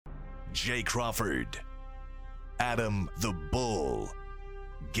Jay Crawford, Adam the Bull,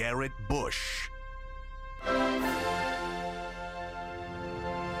 Garrett Bush,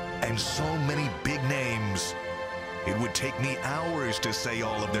 and so many big names, it would take me hours to say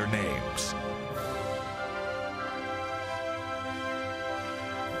all of their names.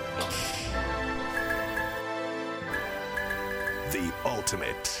 The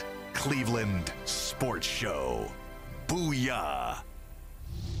ultimate Cleveland sports show. Booyah!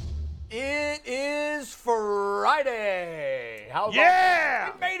 It is Friday. How about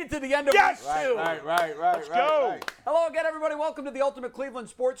Yeah! We made it to the end of Yes! week 2. Right. Let's go. Hello again, everybody. Welcome to the Ultimate Cleveland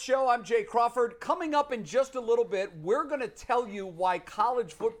Sports Show. I'm Jay Crawford. Coming up in just a little bit, we're going to tell you why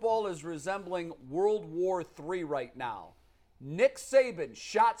college football is resembling World War III right now. Nick Saban,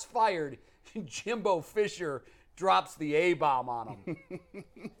 shots fired. Jimbo Fisher drops the A-bomb on him.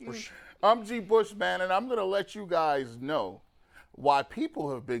 I'm G. Bush, man, and I'm going to let you guys know why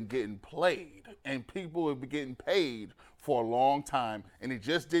people have been getting played and people have been getting paid for a long time, and it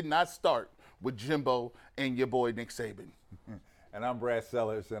just did not start with Jimbo and your boy Nick Saban. And I'm Brad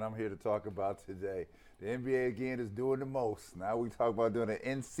Sellers, and I'm here to talk about today. The NBA, again, is doing the most. Now we talk about doing an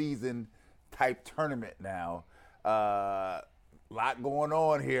in-season type tournament now. Lot going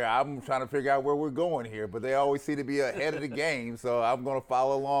on here. I'm trying to figure out where we're going here, but they always seem to be ahead of the game, so I'm going to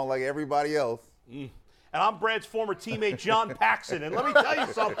follow along like everybody else. And I'm Brad's former teammate, John Paxson. And let me tell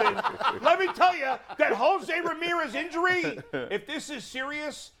you something. Let me tell you that Jose Ramirez injury, if this is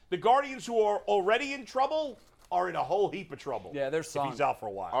serious, the Guardians, who are already in trouble, are in a whole heap of trouble. Yeah, they're sunk. If he's out for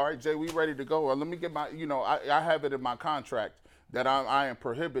a while. All right, Jay, we ready to go. Let me get my, I have it in my contract that I am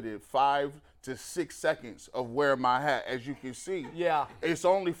prohibited 5 to 6 seconds of wearing my hat. As you can see, Yeah. it's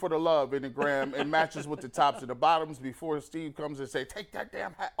only for the love in the gram. It matches with the tops and the bottoms. Before Steve comes and say, take that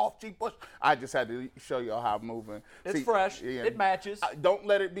damn hat off, G. Bush, I just had to show y'all how I'm moving. It's fresh. Yeah. It matches. Don't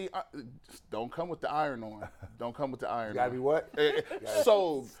let it be. Don't come with the iron on. Don't come with the iron. Gotta on. be what?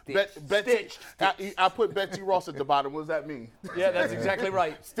 So, Betsy, I put Betsy Ross at the bottom. What does that mean? Yeah, that's exactly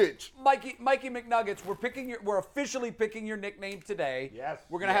right. Stitch. Mikey McNuggets, we're officially picking your nickname today. Yes.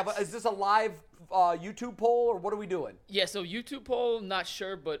 We're gonna have. Is this a live YouTube poll, or what are we doing? Yeah, so YouTube poll, not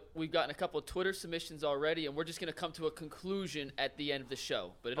sure, but we've gotten a couple of Twitter submissions already, and we're just going to come to a conclusion at the end of the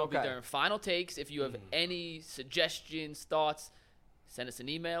show. But it'll be during final takes. If you have any suggestions, thoughts, send us an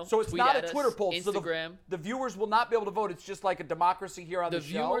email. So it's tweet not at a us, Twitter poll. Instagram. So the viewers will not be able to vote. It's just like a democracy here on the show. The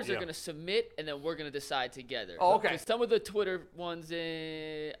viewers are going to submit, and then we're going to decide together. Oh, okay. 'Cause some of the Twitter ones,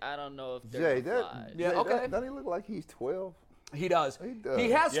 I don't know if Jay, they're applied. Yeah, okay. Doesn't he look like he's 12? He does. He does. He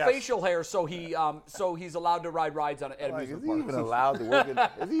has Yes. facial hair, so he's allowed to ride rides on at Like, is amusement he parks. even allowed to work?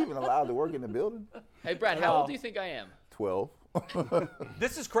 Is he even allowed to work in the building? Hey, Brad, how old do you think I am? 12.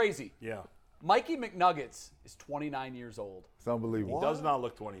 This is crazy. Yeah. Mikey McNuggets is 29 years old. It's unbelievable. He does not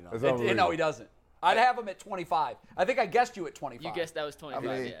look 29. It's No, unbelievable. he doesn't. I'd have him at 25. I think I guessed you at 25. You guessed that was 25,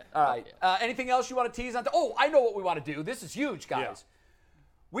 mean- yeah. All right. Yeah. Anything else you want to tease on? Oh, I know what we want to do. This is huge, guys. Yeah.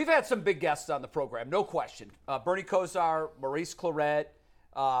 We've had some big guests on the program, no question. Bernie Kosar, Maurice Claret.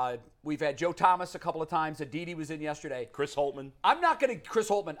 We've had Joe Thomas a couple of times. Aditi was in yesterday. Chris Holtman. Chris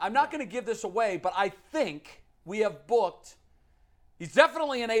Holtman. I'm not going to give this away, but I think we have booked. He's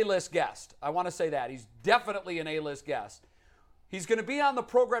definitely an A-list guest. I want to say that. He's definitely an A-list guest. He's going to be on the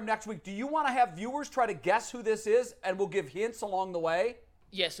program next week. Do you want to have viewers try to guess who this is, and we'll give hints along the way?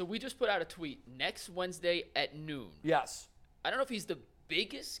 Yeah, so we just put out a tweet next Wednesday at noon. Yes. I don't know if he's the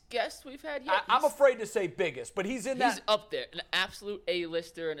biggest guest we've had yet. I'm afraid to say biggest, but he's in that. He's up there, an absolute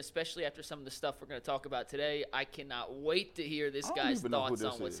A-lister, and especially after some of the stuff we're going to talk about today, I cannot wait to hear this don't guy's even know who thoughts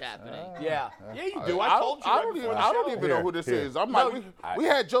this on what's is. happening. Yeah. Yeah, you do. I told you I right don't before even, the I don't show. even know who this Here, is. I'm No, like, we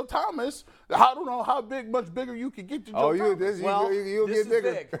had Joe Thomas. I don't know how much bigger you could get to Joe Oh, Thomas. you'll this get is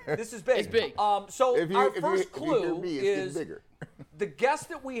bigger. big. This is big. It's big. So If you, our if you, first if you hear clue me, it's is getting bigger. the guest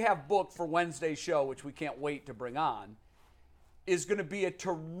that we have booked for Wednesday's show, which we can't wait to bring on, is going to be a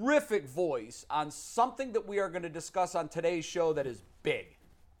terrific voice on something that we are going to discuss on today's show that is big.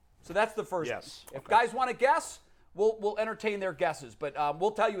 So that's the first. Yes. If guys want to guess, we'll entertain their guesses, but we'll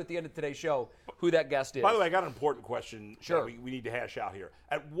tell you at the end of today's show who that guest is. By the way, I got an important question Sure. that we need to hash out here.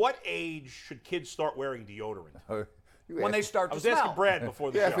 At what age should kids start wearing deodorant? when they start I to was smell. asking Brad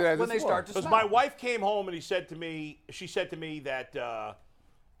before the Yeah, show. When they start to Because smell. my wife came home and she said to me that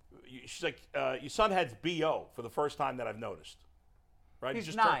she's like, your son has BO for the first time that I've noticed. Right? He's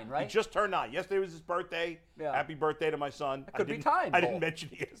He just 9, turned, right? He just turned 9. Yesterday was his birthday. Yeah. Happy birthday to my son. could be time, I Bull. didn't mention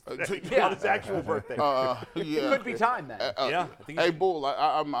it yesterday. Yeah. On his actual birthday. Yeah. It could be time then. Yeah. I think Hey, it's- Bull,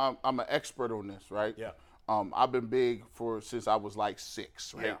 I'm an expert on this, right? Yeah. I've been big since I was like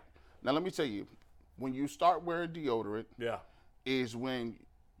 6, right? Yeah. Now let me tell you, when you start wearing deodorant, Yeah. is when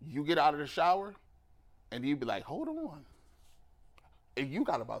You get out of the shower, and you'd be like, hold on. And you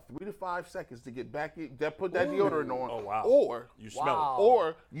got about 3 to 5 seconds to get back in, put that deodorant on. Oh, wow. Or You smell it.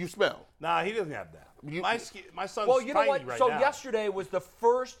 Or you smell. Nah, he doesn't have that. My son's Well, you know tiny what? right So now. yesterday was the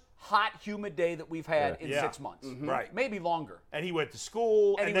first hot, humid day that we've had in 6 months. Right. Maybe longer. And he went to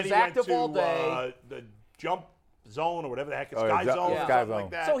school, And he then was he active went to all day. The jump zone or whatever the heck, it's Oh, Sky yeah, Zone or Sky something Zone.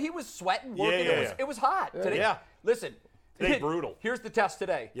 like that. So he was sweating, working. Yeah. It was hot today. Yeah. Listen. Today brutal. Here's the test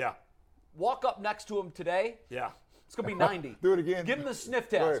today. Yeah. Walk up next to him today. Yeah. It's going to be 90. Do it again. Give him the sniff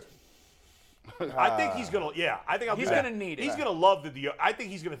Go test. ahead. I think he's gonna. Yeah, I think I'll He's do that. gonna need it. He's gonna love the. I think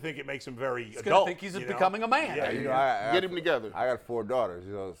he's gonna think it makes him very He's adult. going to think he's you know? becoming a man. Yeah, You know, I Get him together. I got 4 daughters,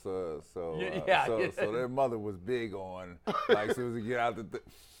 you know, so Yeah. so their mother was big on like as soon as you get out the.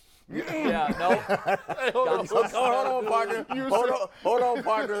 Yeah, no. Hold on, partner. Hold on,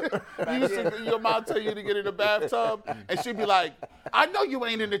 partner. You used to, your mom tell you to get in the bathtub, and she'd be like, I know you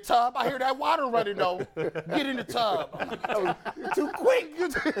ain't in the tub. I hear that water running, though. Get in the tub. Too quick.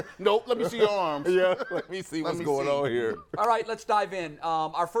 Nope, let me see your arms. Yeah, let me see what's going on here. All right, let's dive in.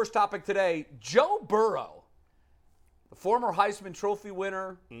 Our first topic today, Joe Burrow. The former Heisman Trophy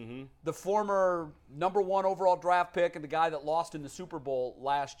winner, the former #1 overall draft pick, and the guy that lost in the Super Bowl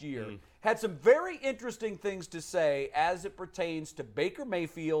last year, had some very interesting things to say as it pertains to Baker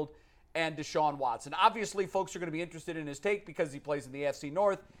Mayfield and Deshaun Watson. Obviously, folks are going to be interested in his take because he plays in the AFC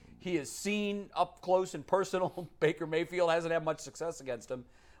North. He has seen up close and personal Baker Mayfield hasn't had much success against him.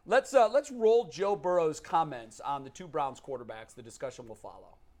 Let's roll Joe Burrow's comments on the 2 Browns quarterbacks. The discussion will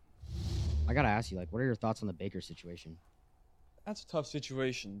follow. I gotta ask you, like, what are your thoughts on the Baker situation? That's a tough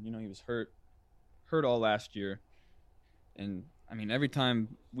situation. You know, he was hurt all last year. And, I mean, every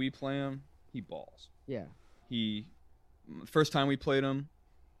time we play him, he balls. Yeah. First time we played him,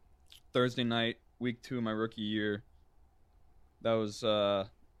 Thursday night, week 2 of my rookie year, that was,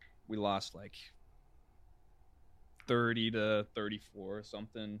 we lost like 30 to 34 or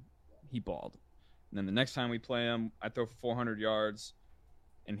something. He balled. And then the next time we play him, I throw for 400 yards,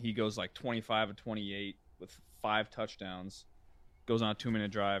 and he goes like 25 to 28 with 5 touchdowns. Goes on a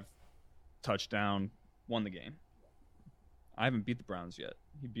 2-minute drive, touchdown, won the game. I haven't beat the Browns yet.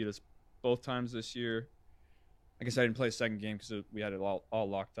 He beat us both times this year. I guess I didn't play a second game because we had it all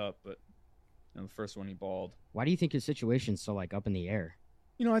locked up, but the first one he balled. Why do you think his situation's so, like, up in the air?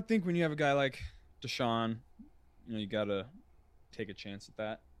 You know, I think when you have a guy like Deshaun, you know, you got to take a chance at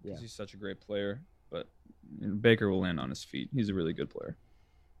that because he's such a great player. But Baker will land on his feet. He's a really good player.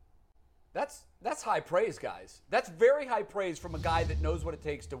 That's high praise, guys. That's very high praise from a guy that knows what it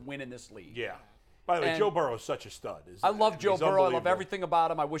takes to win in this league. Yeah. By the way, And Joe Burrow is such a stud. I love Joe He's Burrow. I love unbelievable. everything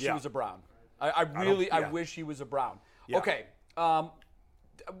about him. I wish he Yeah. was a Brown. I wish he was a Brown. Yeah. Okay.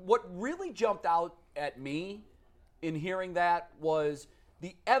 What really jumped out at me in hearing that was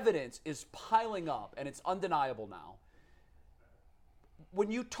the evidence is piling up, and it's undeniable now.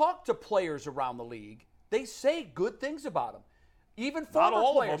 When you talk to players around the league, they say good things about him. Even former Not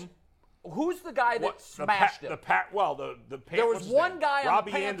all players. of them. Who's the guy that The smashed him? the There was one guy on the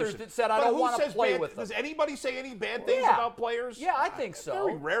Robbie Panthers Anderson. that said, I But don't who want to says play bad- with them. Does anybody say any bad things Yeah. about players? Yeah, I think so.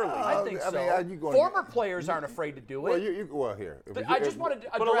 Very rarely. I think I so. mean, you going- Former players aren't afraid to do it. Well, here. I just wanted to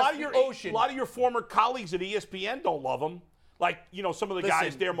address But a lot of the a lot of your former colleagues at ESPN don't love him. Like, you know, some of the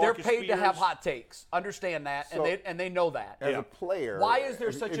guys there, they're Marcus paid to have Spears. hot takes. Understand that, So- and they know that. As Yeah. a player, Why is there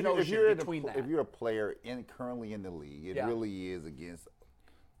if- such if an you- if ocean you're in between that? If you're a player currently in the league, it Yeah. really is against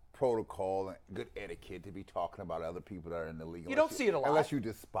protocol and good etiquette to be talking about other people that are in the league. You don't see it a lot. unless you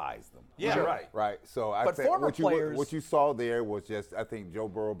despise them. Yeah, Sure. right. Right. So I But think former what players- you saw there was just, I think, Joe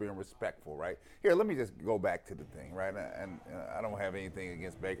Burrow being respectful. Right. Here, let me just go back to the thing. Right. And I don't have anything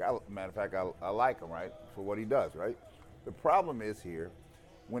against Baker. Matter of fact, I like him. Right, for what he does. Right. The problem is here,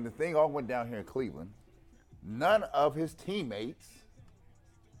 when the thing all went down here in Cleveland, none of his teammates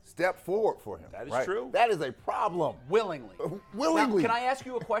stepped forward for him. That is right? true. That is a problem. Willingly. Willingly. Now, can I ask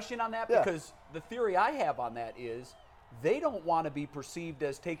you a question on that? Yeah. Because the theory I have on that is they don't want to be perceived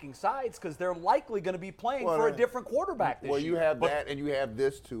as taking sides because they're likely going to be playing Well, for a different quarterback this Well, year. you have that, and you have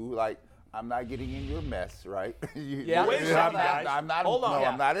this too. Like, I'm not getting in your mess, right? Yeah, Wait a second, guys. I'm not. Hold on. No, Yeah.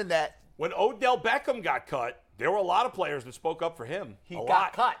 I'm not in that. When Odell Beckham got cut, there were a lot of players that spoke up for him. He A got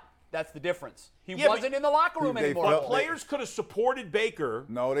lot. cut. That's the difference. He Yeah, but wasn't in the locker room they anymore. felt- But players could have supported Baker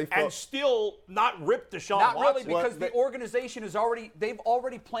No, they and felt- still not ripped Deshaun Not really, Watson. because Well, the organization is they've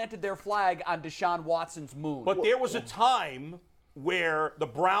already planted their flag on Deshaun Watson's moon. But there was a time where the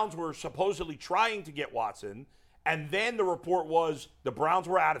Browns were supposedly trying to get Watson, and then the report was the Browns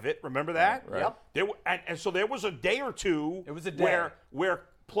were out of it. Remember that? Right. Yep. There, and so there was a day or two It was a day. where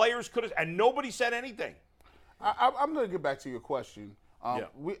players could have, and nobody said anything. I'm going to get back to your question.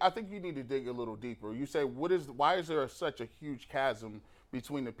 I think you need to dig a little deeper. You say, why is there such a huge chasm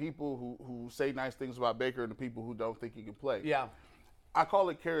between the people who say nice things about Baker and the people who don't think he can play? Yeah. I call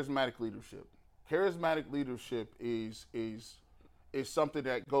it charismatic leadership. Charismatic leadership is something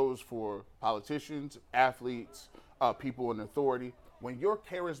that goes for politicians, athletes, people in authority. When you're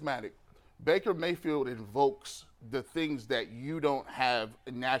charismatic, Baker Mayfield invokes the things that you don't have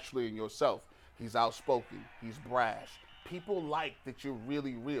naturally in yourself. He's outspoken. He's brash. People like that you're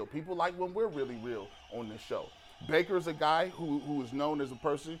really real. People like when we're really real on this show. Baker's a guy who is known as a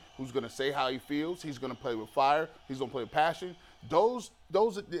person who's going to say how he feels. He's going to play with fire. He's going to play with passion. Those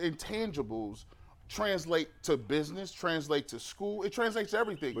intangibles translate to business, translate to school. It translates to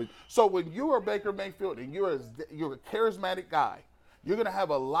everything. So when you are Baker Mayfield and you're a charismatic guy, you're going to have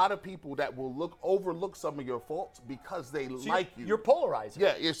a lot of people that will overlook some of your faults because they like you. You're polarizing.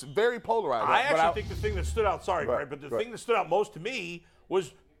 Yeah, it's very polarizing. I actually think the thing that stood out, but the thing that stood out most to me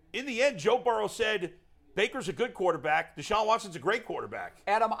was, in the end, Joe Burrow said, Baker's a good quarterback. Deshaun Watson's a great quarterback.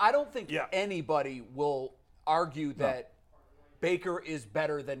 Adam, I don't think anybody will argue that Baker is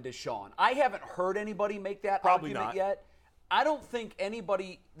better than Deshaun. I haven't heard anybody make that argument yet. I don't think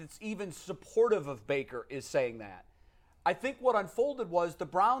anybody that's even supportive of Baker is saying that. I think what unfolded was the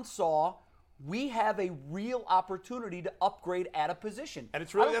Browns saw we have a real opportunity to upgrade at a position. And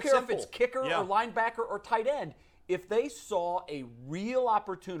it's really I don't that care simple. if it's kicker or linebacker or tight end. If they saw a real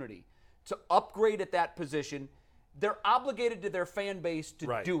opportunity to upgrade at that position, they're obligated to their fan base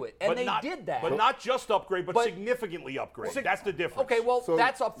to do it. And they did that. But not just upgrade, but significantly upgrade. That's the difference. Okay, well,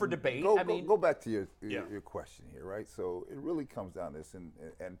 that's up for debate. Go back to your question here, right? So it really comes down to this,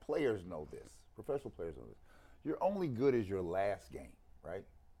 and players know this. Professional players know this. You're only good as your last game, right?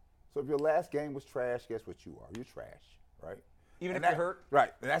 So if your last game was trash, guess what you are? You're trash, right? Even if you're hurt?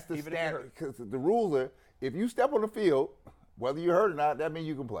 Right. And that's the standard. Because the rules are, if you step on the field, whether you're hurt or not, that means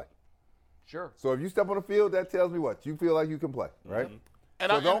you can play. Sure. So if you step on the field, that tells me what? You feel like you can play, right?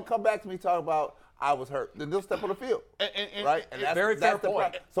 Mm-hmm. And don't come back to me talking about I was hurt. Then they'll step on the field, right? And that's, very fair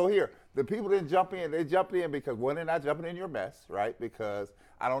point. So here, the people didn't jump in. They jumped in because, one, they're not jumping in your mess, right? Because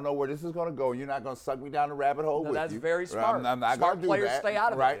I don't know where this is going to go. You're not going to suck me down the rabbit hole with you. That's very smart. I'm not smart going to do players that. Stay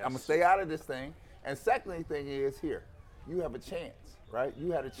out of right? it. I'm going to stay out of this thing. And secondly thing is here, you have a chance, right?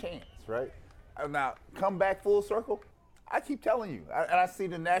 You had a chance, right? Now, come back full circle. I keep telling you, and I see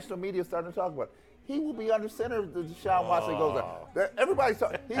the national media starting to talk about it. He will be under center if Deshaun Watson goes out. Everybody's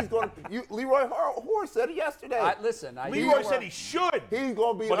talking. He's going to. Leroy Hoare said it yesterday. Leroy said he should. He's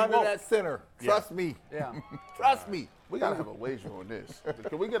going to be under that center. Trust me. Yeah. Trust me. We got to have a wager on this.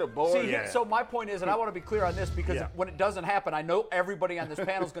 Can we get a board? So my point is, and I want to be clear on this because when it doesn't happen, I know everybody on this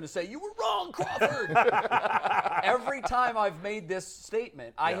panel is going to say, you were wrong, Crawford. Every time I've made this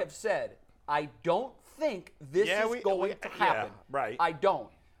statement, I have said, I don't think this is going to happen. Right. I don't.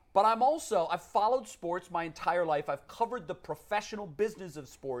 But I've followed sports my entire life. I've covered the professional business of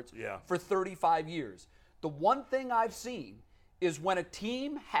sports for 35 years. The one thing I've seen is when a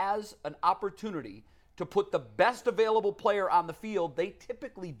team has an opportunity to put the best available player on the field, they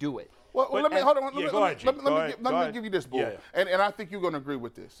typically do it. Well, let me give you this, Bull. Yeah. And I think you're going to agree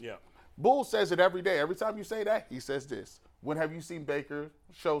with this. Yeah. Bull says it every day. Every time you say that, he says this. When have you seen Baker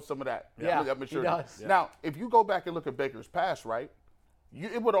show some of that? Yeah, he does. Yeah. Now, if you go back and look at Baker's past, right,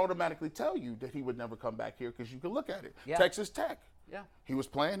 it would automatically tell you that he would never come back here because you can look at it. Yeah. Texas Tech. Yeah. He was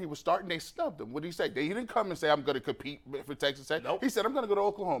playing. He was starting. They snubbed him. What did he say? He didn't come and say, I'm going to compete for Texas Tech. Nope. He said, I'm going to go to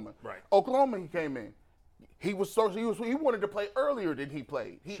Oklahoma. Right. Oklahoma, he came in. He wanted to play earlier than he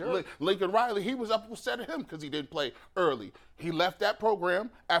played. Sure. Lincoln Riley, he was upset at him because he didn't play early. He left that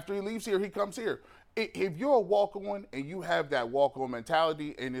program. After he leaves here, he comes here. If you're a walk-on and you have that walk-on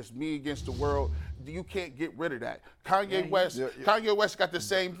mentality and it's me against the world, you can't get rid of that. Kanye West got the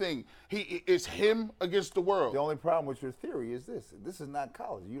same thing. It's him against the world. The only problem with your theory is this. This is not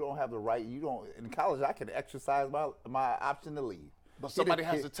college. You don't have the right. In college, I can exercise my option to leave. But somebody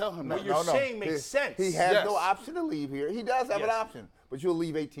has to tell him that. What you're saying makes sense. He has no option to leave here. He does have an option, but you'll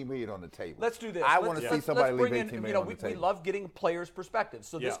leave $18 million on the table. Let's do this. I want to see somebody leave $18 million on the table. We love getting players' perspectives.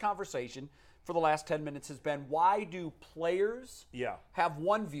 So this conversation for the last 10 minutes has been, why do players have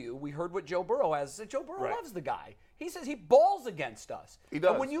one view? We heard what Joe Burrow has. Joe Burrow loves the guy. He says he balls against us. He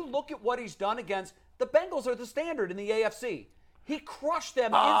does. And when you look at what he's done against, the Bengals are the standard in the AFC. He crushed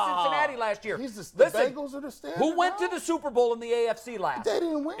them in Cincinnati last year. The Listen, Bengals are the standard. who went to the Super Bowl in the AFC last? They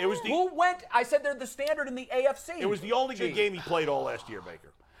didn't win. Who went? I said they're the standard in the AFC. It was the only good game he played all last year,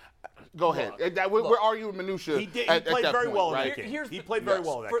 Baker. Go ahead. We're arguing minutia. He played very well in that game. He played very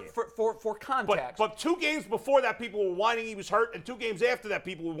well in that game. For context. But 2 games before that, people were whining he was hurt, and 2 games after that,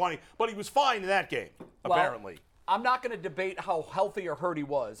 people were whining. But he was fine in that game, apparently. I'm not going to debate how healthy or hurt he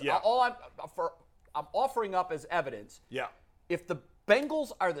was. Yeah. All I'm offering up as evidence. Yeah. If the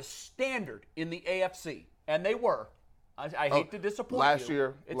Bengals are the standard in the AFC, and they were, I hate to disappoint last you.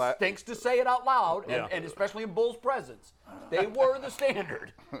 year, It stinks to say it out loud, Yeah. and especially in Bull's presence. They were the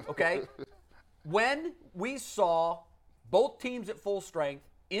standard, okay? When we saw both teams at full strength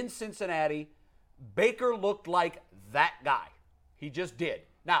in Cincinnati, Baker looked like that guy. He just did.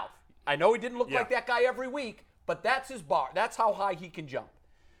 Now, I know he didn't look like that guy every week, but that's his bar. That's how high he can jump.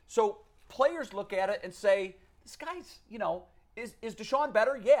 So players look at it and say, this guy's, is Deshaun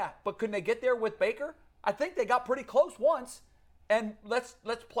better? Yeah, but couldn't they get there with Baker? I think they got pretty close once, and let's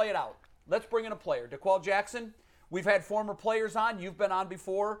play it out. Let's bring in a player. DeQuell Jackson, we've had former players on. You've been on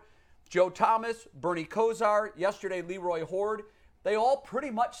before. Joe Thomas, Bernie Kosar, yesterday Leroy Horde. They all pretty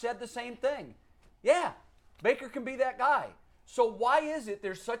much said the same thing. Yeah, Baker can be that guy. So why is it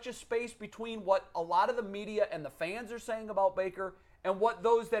there's such a space between what a lot of the media and the fans are saying about Baker and what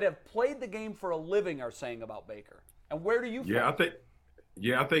those that have played the game for a living are saying about Baker? And where do you fall?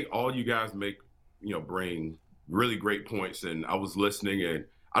 I think all you guys bring really great points, and I was listening, and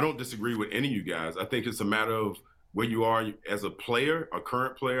I don't disagree with any of you guys. I think it's a matter of where you are as a player, a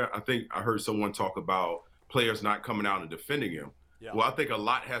current player. I think I heard someone talk about players not coming out and defending him. Yeah. Well, I think a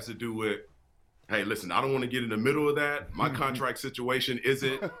lot has to do with, hey, listen, I don't want to get in the middle of that. My contract situation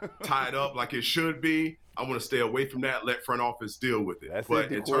isn't tied up like it should be. I want to stay away from that. Let front office deal with it.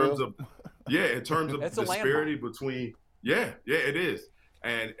 In terms of disparity between, it is.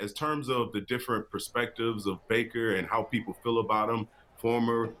 And in terms of the different perspectives of Baker and how people feel about him,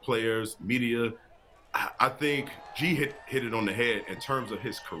 former players, media, I think G hit it on the head in terms of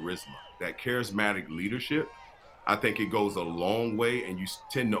his charisma, that charismatic leadership. I think it goes a long way, and you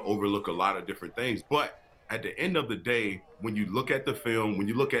tend to overlook a lot of different things. But at the end of the day, when you look at the film, when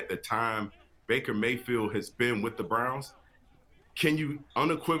you look at the time Baker Mayfield has been with the Browns, can you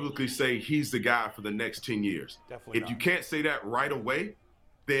unequivocally say he's the guy for the next 10 years? Definitely. If you can't say that right away,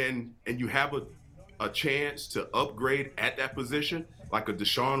 then and you have a chance to upgrade at that position, like a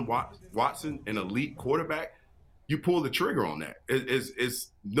Deshaun Watson, an elite quarterback, you pull the trigger on that.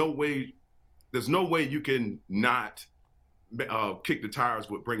 There's no way you can not kick the tires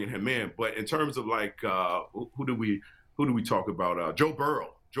with bringing him in. But in terms of who do we talk about? Joe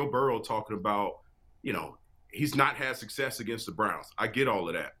Burrow. Joe Burrow talking about, he's not had success against the Browns. I get all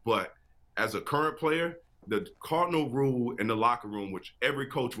of that. But as a current player, the cardinal rule in the locker room, which every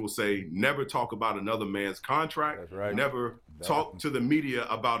coach will say, never talk about another man's contract. That's right. Never talk to the media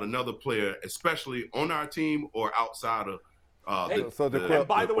about another player, especially on our team or outside of and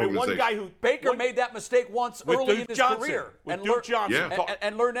by the way, one guy who Baker made that mistake once early in his career and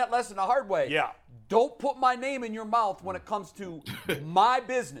learned that lesson the hard way. Yeah. Don't put my name in your mouth when it comes to my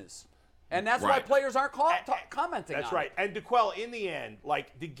business. And that's why players aren't commenting on it. That's right. And DeQuell, in the end,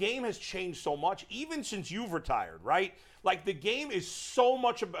 the game has changed so much, even since you've retired, right? The game is so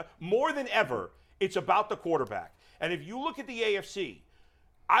much more than ever, it's about the quarterback. And if you look at the AFC,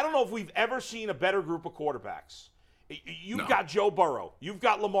 I don't know if we've ever seen a better group of quarterbacks. You've got Joe Burrow. You've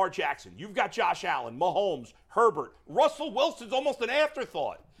got Lamar Jackson. You've got Josh Allen, Mahomes, Herbert. Russell Wilson's almost an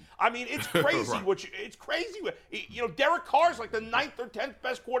afterthought. I mean, it's crazy. Right. It's crazy. Derek Carr's like the 9th or 10th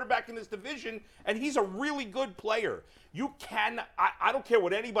best quarterback in this division, and he's a really good player. You can. I don't care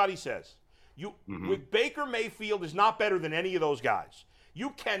what anybody says. With Baker Mayfield is not better than any of those guys.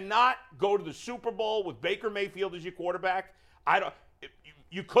 You cannot go to the Super Bowl with Baker Mayfield as your quarterback.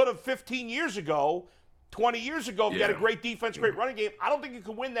 You could have 15 years ago. 20 years ago, if you had a great defense, great running game. I don't think you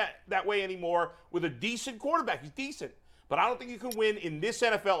can win that way anymore with a decent quarterback. He's decent. But I don't think you can win in this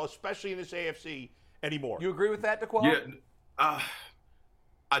NFL, especially in this AFC, anymore. You agree with that, DeQuell? Yeah,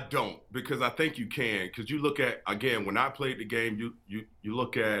 I don't, because I think you can. Because you look at, again, when I played the game, you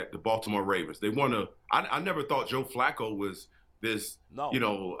look at the Baltimore Ravens. They won I never thought Joe Flacco was this,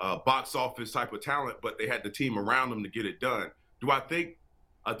 box office type of talent, but they had the team around them to get it done. Do I think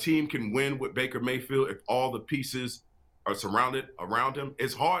a team can win with Baker Mayfield if all the pieces are surrounded around him?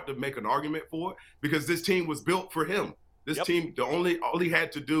 It's hard to make an argument for it because this team was built for him. This team, all he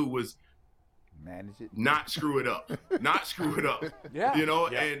had to do was manage it, not screw it up, and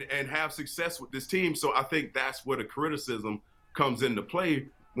have success with this team. So I think that's where the criticism comes into play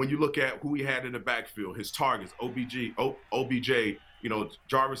when you look at who he had in the backfield, his targets, OBJ,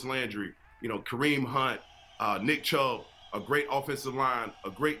 Jarvis Landry, Kareem Hunt, Nick Chubb, a great offensive line,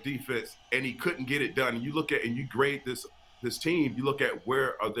 a great defense, and he couldn't get it done. And you look at and you grade this team, you look at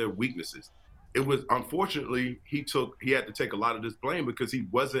where are their weaknesses. It was, unfortunately, he had to take a lot of this blame because he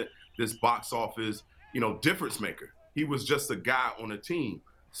wasn't this box office, difference maker. He was just a guy on a team.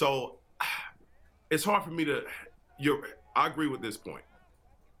 So it's hard for me to I agree with this point.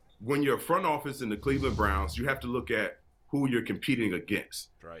 When you're front office in the Cleveland Browns, you have to look at who you're competing against.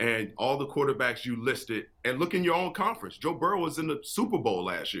 Right. And all the quarterbacks you listed, and look in your own conference. Joe Burrow was in the Super Bowl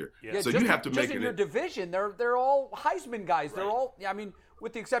last year. Yeah, so you have to make just in it. your division, they're all Heisman guys. They're all, I mean,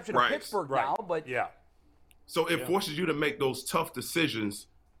 with the exception of Pittsburgh now, but yeah. So it forces you to make those tough decisions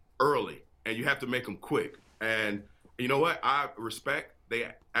early, and you have to make them quick. And you know what? I respect they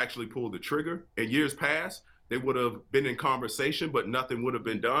actually pulled the trigger. In years past, they would have been in conversation, but nothing would have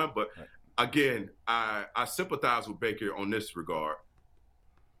been done. But again, I sympathize with Baker on this regard.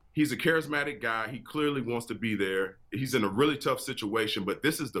 He's a charismatic guy. He clearly wants to be there. He's in a really tough situation, but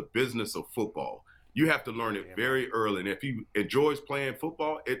this is the business of football. You have to learn it very early. And if he enjoys playing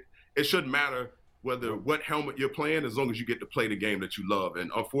football, it shouldn't matter what helmet you're playing, as long as you get to play the game that you love.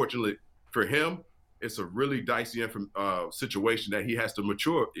 And unfortunately for him, it's a really dicey situation that he has to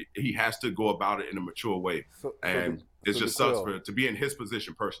mature. He has to go about it in a mature way. It just sucks to be in his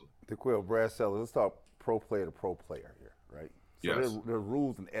position personally. DeQuill, Brad Sellers, let's talk pro player to pro player here, right? So Yes. there are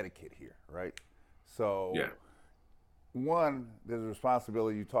rules and etiquette here, right? So, one, there's a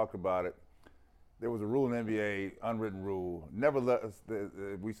responsibility. You talked about it. There was a rule in the NBA, unwritten rule.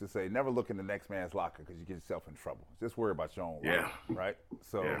 We used to say, never look in the next man's locker because you get yourself in trouble. Just worry about your own locker, right?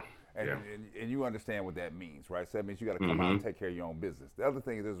 So, and you understand what that means, right? So that means you got to come out and take care of your own business. The other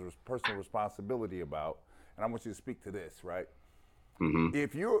thing is there's a personal responsibility about, and I want you to speak to this, right?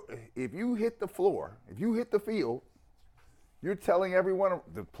 If you hit the floor, if you hit the field, you're telling everyone,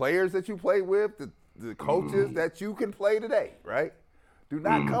 the players that you play with, the coaches that you can play today, right? Do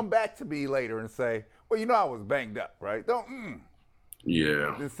not come back to me later and say, well, I was banged up, right? Don't,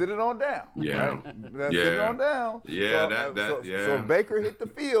 Then sit it on down. Right? Sit it on down. So if Baker hit the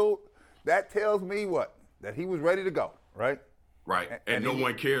field, that tells me what? That he was ready to go, right? Right. And no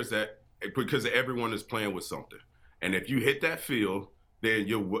one cares that because everyone is playing with something. And if you hit that field, then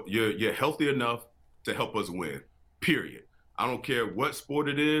you're healthy enough to help us win, period. I don't care what sport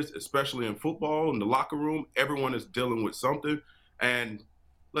it is, especially in football, in the locker room, everyone is dealing with something. And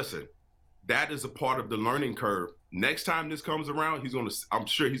listen, that is a part of the learning curve. Next time this comes around, I'm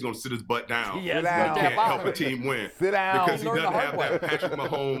sure he's going to sit his butt down. He can't help a team win. Sit down. Because he doesn't have that Patrick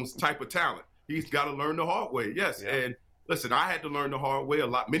Mahomes type of talent. He's got to learn the hard way. Yes. Yeah. And listen, I had to learn the hard way a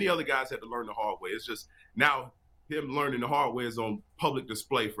lot. Many other guys had to learn the hard way. It's just now him learning the hard way is on public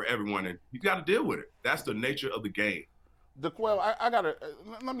display for everyone, and he's got to deal with it. That's the nature of the game. DeQuell, I gotta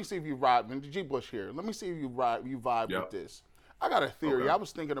let me see if you ride. And G. Bush here. Let me see if you vibe with this. I got a theory. Okay. I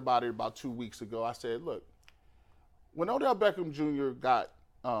was thinking about it about 2 weeks ago. I said, look, when Odell Beckham Jr. got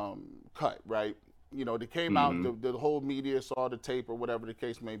cut, right? They came out, the whole media saw the tape or whatever the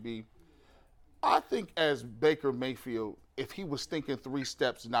case may be. I think as Baker Mayfield, if he was thinking 3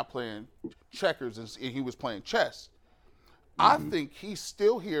 steps and not playing checkers and he was playing chess, I think he's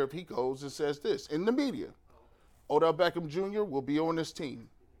still here if he goes and says this in the media. Odell Beckham Jr. will be on this team.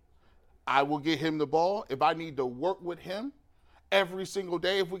 I will get him the ball. If I need to work with him every single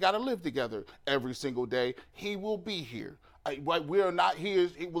day, if we got to live together every single day, he will be here. We are not, he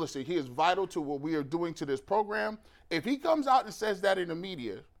is vital to what we are doing to this program. If he comes out and says that in the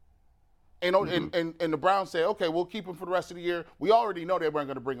media, and the Browns say, okay, we'll keep him for the rest of the year, we already know they weren't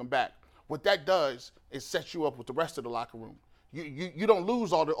going to bring him back. What that does is set you up with the rest of the locker room. You don't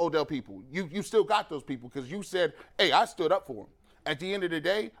lose all the Odell people. You still got those people because you said, hey, I stood up for him. At the end of the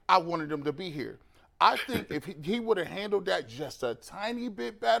day, I wanted him to be here. I think if he would have handled that just a tiny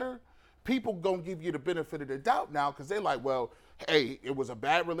bit better, people going to give you the benefit of the doubt now because they're like, well, hey, it was a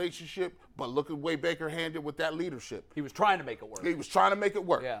bad relationship, but look at the way Baker handled with that leadership. He was trying to make it work. He was trying to make it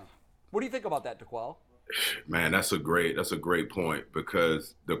work. Yeah. What do you think about that, DeQuell? Man, that's a great point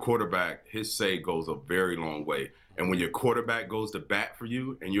because the quarterback, his say goes a very long way. And when your quarterback goes to bat for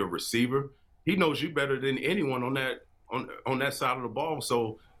you and you're a receiver, he knows you better than anyone on that side of the ball.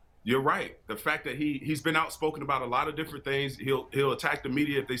 So you're right. The fact that he's been outspoken about a lot of different things, he'll attack the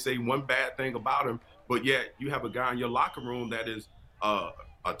media if they say one bad thing about him. But yet you have a guy in your locker room that is a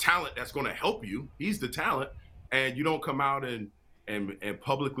talent that's going to help you. He's the talent, and you don't come out and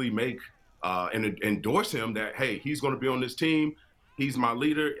publicly make and endorse him that, hey, he's going to be on this team. He's my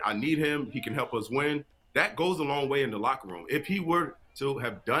leader. I need him. He can help us win. That goes a long way in the locker room. If he were to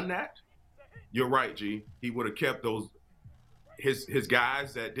have done that, you're right, G. He would have kept his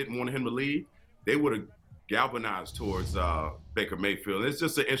guys that didn't want him to leave. They would have galvanized towards Baker Mayfield. It's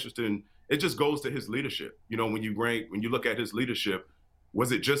just it just goes to his leadership. When you look at his leadership,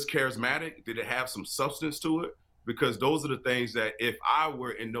 was it just charismatic? Did it have some substance to it? Because those are the things that if I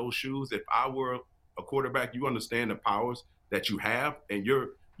were in those shoes, if I were a quarterback, you understand the powers that you have, and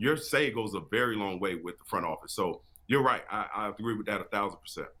your say goes a very long way with the front office. So you're right. I agree with that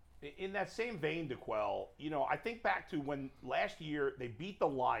 1,000%. In that same vein, DeQuell, I think back to when last year they beat the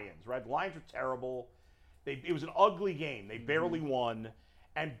Lions, right? The Lions were terrible. It was an ugly game. They barely won.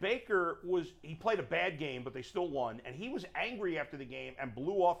 And Baker he played a bad game, but they still won. And he was angry after the game and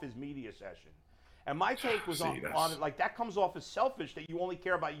blew off his media session. And my take was on it, like, that comes off as selfish, that you only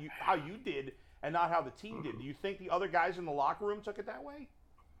care about how you did and not how the team did. Do you think the other guys in the locker room took it that way?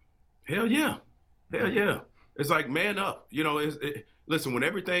 Hell yeah. It's like, man up. Listen, when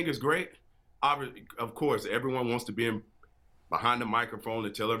everything is great, of course, everyone wants to be behind the microphone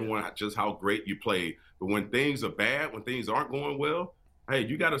and tell everyone just how great you played. But when things are bad, when things aren't going well, hey,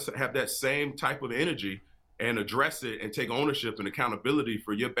 you got to have that same type of energy and address it and take ownership and accountability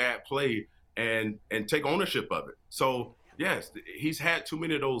for your bad play and take ownership of it. So, yes, he's had too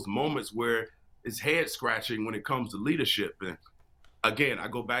many of those moments where it's head scratching when it comes to leadership. And again, I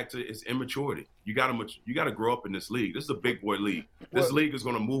go back to it's immaturity. You got to grow up in this league. This is a big boy league. This league is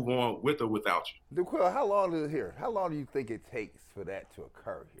going to move on with or without you. DeQuell, how long do you think it takes for that to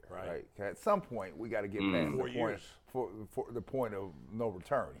occur here? Right. At some point, we got to get past the point for the point of no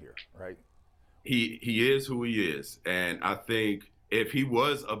return here, right? He is who he is, and I think if he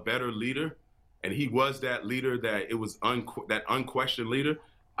was a better leader, and he was that leader that it was that unquestioned leader,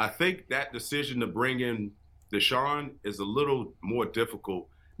 I think that decision to bring in Deshaun is a little more difficult.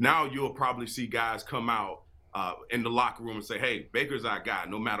 Now you'll probably see guys come out in the locker room and say, hey, Baker's our guy,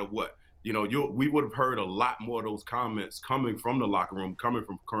 no matter what. We would have heard a lot more of those comments coming from the locker room, coming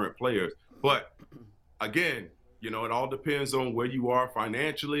from current players. But again, it all depends on where you are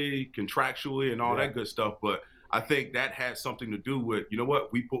financially, contractually, and all that good stuff. But I think that has something to do with,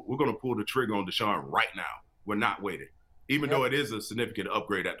 what, we're going to pull the trigger on Deshaun right now. We're not waiting, even though it is a significant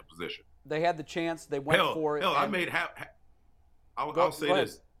upgrade at the position. They had the chance. They went for it. I'll say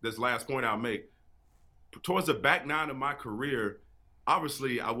this last point I'll make. Towards the back nine of my career,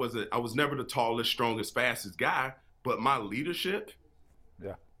 obviously I was never the tallest, strongest, fastest guy, but my leadership,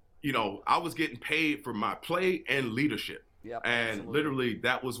 I was getting paid for my play and leadership. Yep, and absolutely. Literally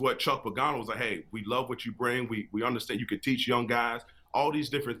that was what Chuck Pagano was like, hey, we love what you bring. We understand you can teach young guys all these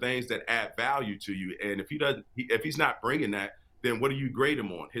different things that add value to you. And if he's not bringing that, then what do you grade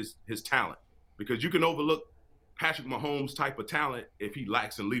him on? His talent. Because you can overlook Patrick Mahomes type of talent if he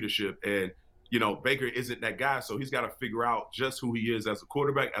lacks in leadership. And, Baker isn't that guy. So he's got to figure out just who he is as a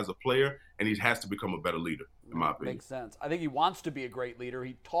quarterback, as a player, and he has to become a better leader, in my opinion. Makes sense. I think he wants to be a great leader.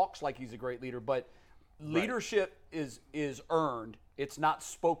 He talks like he's a great leader, but leadership is earned. It's not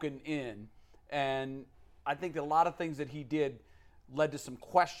spoken in. And I think that a lot of things that he did led to some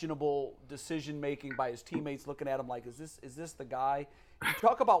questionable decision-making by his teammates looking at him like, is this the guy? You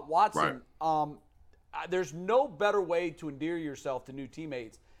talk about Watson. There's no better way to endear yourself to new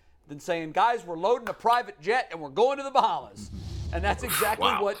teammates than saying, guys, we're loading a private jet and we're going to the Bahamas. And that's exactly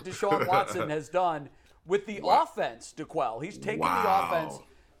what Deshaun Watson has done with the offense, DeQuell. He's taken the offense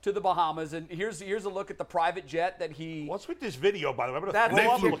to the Bahamas, and here's a look at the private jet that he. What's with this video, by the way? I'm that's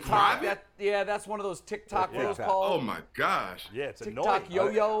throw up TikTok. That's one of those TikTok. What it was called? Oh my gosh! Yeah, it's TikTok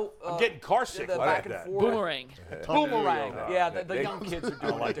annoying. yo-yo. I'm getting car sick the like back and that. forth. Boomerang. Boomerang. Yeah, the young kids are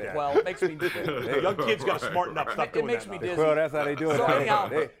doing it. DeQuell. It makes me. Young kids got to smarten up. Stop doing makes that me now. dizzy. Well, that's how they do it. So anyhow,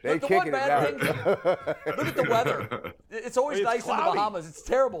 they the kicking one it bad now. thing. Look at the weather. It's always nice cloudy. in the Bahamas. It's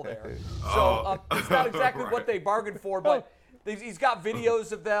terrible there. So it's not exactly what they bargained for, but. He's got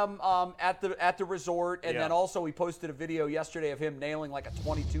videos of them at the resort, and then also he posted a video yesterday of him nailing like a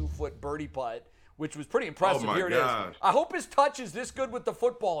 22-foot birdie putt, which was pretty impressive. Here it is. I hope his touch is this good with the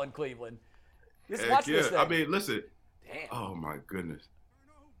football in Cleveland. Just watch this thing. I mean, listen. Damn. Oh my goodness,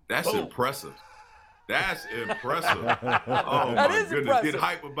 that's impressive. That's impressive. Oh That my is goodness, impressive. get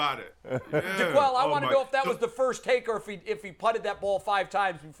hype about it. Yeah. DeQuell, I want to know if that was the first take or if he putted that ball 5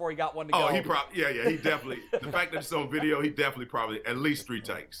 times before he got one to go. Oh, he probably, he definitely. The fact that it's on video, he definitely probably at least 3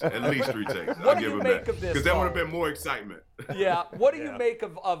 takes. At least 3 takes. What I'll do give you him make that. of this, Because that would have though? been more excitement. Yeah. What do you make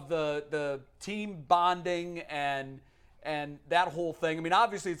of the team bonding and that whole thing? I mean,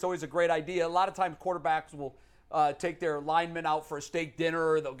 obviously, it's always a great idea. A lot of times, quarterbacks will take their linemen out for a steak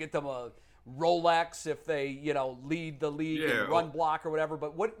dinner. They'll get them a Rolex if they, lead the league and run block or whatever.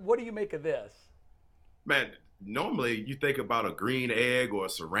 But what do you make of this? Man, normally you think about a green egg or a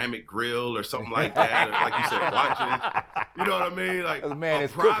ceramic grill or something like that. Or like you said, watching. You know what I mean? Like The man a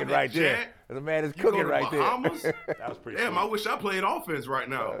is cooking private right there. jet. The man is You go cooking to right there. That was pretty Damn, sweet. I wish I played offense right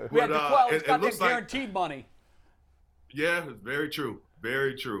now. Yeah, DeQuell, he's it got that looks like guaranteed money. Yeah, it's very true.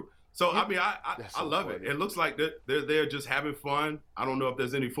 Very true. So, I mean, I love it. It looks like they're just having fun. I don't know if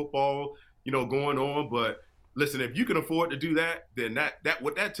there's any football, going on, but listen, if you can afford to do that, then that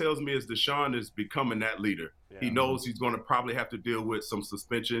what that tells me is Deshaun is becoming that leader. Yeah. He knows he's going to probably have to deal with some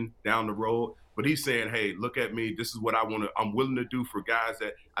suspension down the road, but he's saying, hey, look at me. This is what I'm willing to do for guys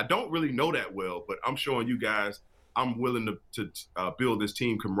that I don't really know that well, but I'm showing you guys I'm willing to build this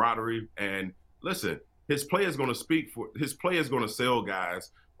team camaraderie. And listen, his play is going to sell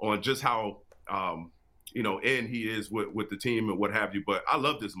guys on just how, in he is with the team and what have you. But I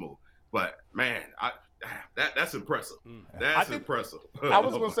love this move. But man, that's impressive. That's impressive. I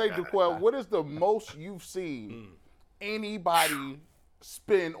was going to say, DeQuell, what is the most you've seen anybody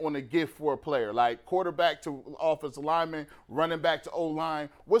spend on a gift for a player, like quarterback to offensive lineman, running back to O-line?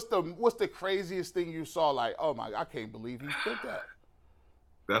 What's the craziest thing you saw? Like, oh my, I can't believe he spent that.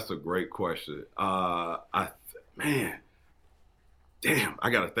 That's a great question. Damn, I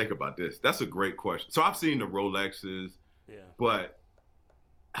got to think about this. That's a great question. So I've seen the Rolexes, but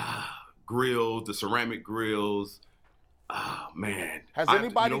grills, the ceramic grills. Man, has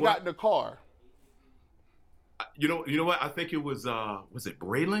anybody gotten a car? You know what? I think it was it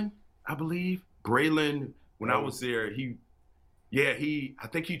Braylon? I believe Braylon. When I was there, I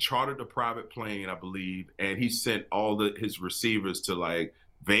think he chartered a private plane, I believe, and he sent all his receivers to like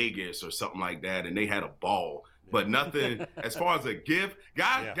Vegas or something like that, and they had a ball. But nothing as far as a gift.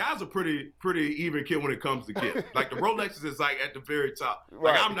 Guys are pretty even kid when it comes to gift. Like the Rolexes is like at the very top.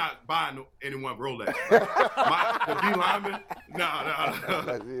 Like I'm not buying anyone Rolex. The D lineman,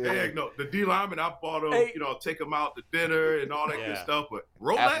 no. The D lineman, I bought them. Take them out to dinner and all that good stuff. But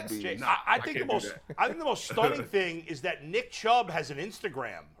Rolex, I think the most stunning thing is that Nick Chubb has an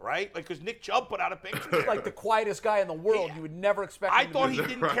Instagram, right? Like because Nick Chubb put out a picture. Like the quietest guy in the world. You would never expect. I thought he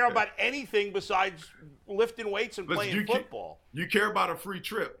didn't care about anything besides lifting weights and playing football. You care about a free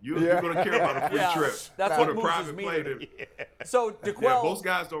trip. You're going to care about a free trip. That's for what the private plane. So, DeQuell, most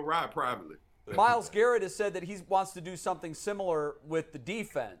guys don't ride privately. Myles Garrett has said that he wants to do something similar with the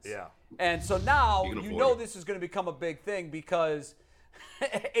defense. Yeah. And so now this is going to become a big thing because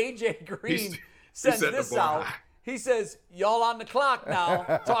A.J. Green sends this out. He says, y'all on the clock now,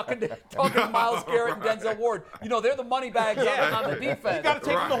 talking to Myles Garrett and Denzel Ward. They're the money bags on the defense. You got to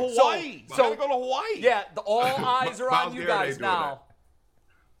take them to Hawaii. So go to Hawaii. Yeah, all eyes are on you guys now.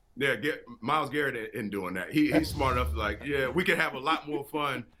 Yeah, Myles Garrett isn't doing that. He's smart enough to we can have a lot more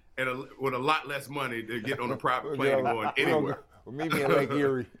fun and with a lot less money to get on a private plane and going anywhere. Meet me in Lake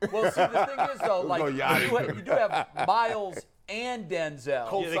Erie. Well, see, the thing is, though, you do have Myles and Denzel.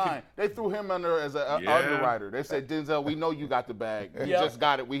 Co-signed. They threw him under as an underwriter. They said, Denzel, we know you got the bag. You just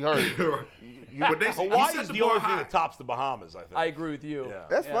got it. We heard it. Hawaii is the only thing that tops the Bahamas, I think. I agree with you. Yeah.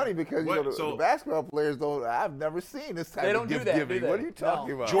 That's funny because the basketball players don't. I've never seen this type of gift giving. What are you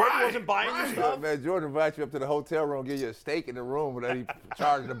talking about? Jordan wasn't buying your stuff. Man, Jordan invites you up to the hotel room, give you a steak in the room, but then he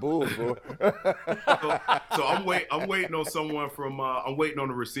charging the bulls for. So I'm waiting on someone from. I'm waiting on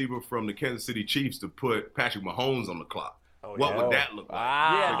the receiver from the Kansas City Chiefs to put Patrick Mahomes on the clock. What would that look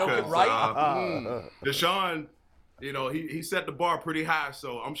like? Because, Deshaun, he set the bar pretty high,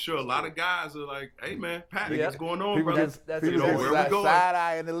 so I'm sure a lot of guys are like, "Hey, man, Pat, what's going on, people brother? Where we going?" Side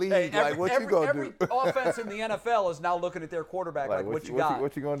eye in the league, what you gonna do? Every offense in the NFL is now looking at their quarterback, what you got?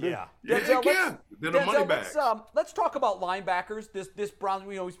 What you gonna do? Yeah, they're the money bags. Let's talk about linebackers. This Browns,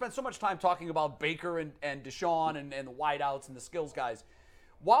 we spent so much time talking about Baker and Deshaun and the wideouts and the skills guys.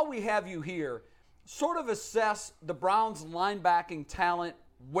 While we have you here, sort of assess the Browns' linebacking talent,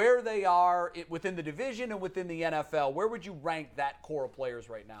 where they are within the division and within the NFL. Where would you rank that core of players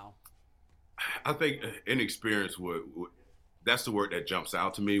right now? I think inexperience that's the word that jumps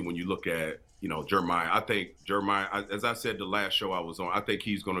out to me when you look at, Jeremiah. I think Jeremiah, as I said the last show I was on, I think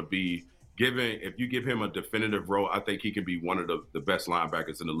he's going to be if you give him a definitive role, I think he can be one of the best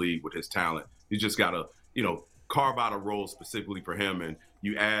linebackers in the league with his talent. He's just got to, carve out a role specifically for him. And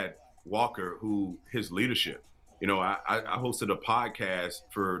you add Walker, who his leadership. I hosted a podcast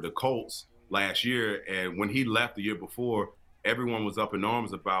for the Colts last year, and when he left the year before, everyone was up in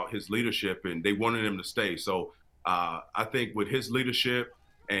arms about his leadership, and they wanted him to stay. So I think with his leadership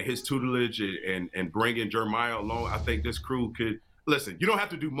and his tutelage and bringing Jeremiah along, I think this crew could – listen, you don't have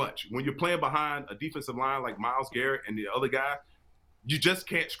to do much. When you're playing behind a defensive line like Myles Garrett and the other guy, you just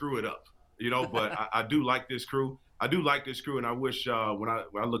can't screw it up, But I do like this crew. And I wish when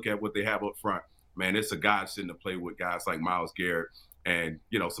I look at what they have up front, man, it's a godsend to play with guys like Myles Garrett and,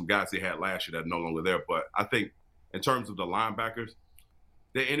 some guys they had last year that are no longer there. But I think in terms of the linebackers,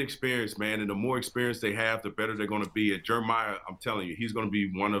 they're inexperienced, man. And the more experience they have, the better they're going to be. And Jeremiah, I'm telling you, he's going to be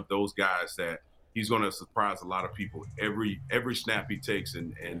one of those guys that he's going to surprise a lot of people every snap he takes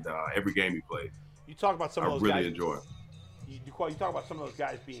and every game he plays. You talk about some of those guys. I guys. really enjoy it. you talk about some of those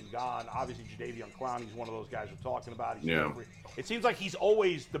guys being gone. Obviously, Jadeveon Clowney's one of those guys we're talking about. It seems like he's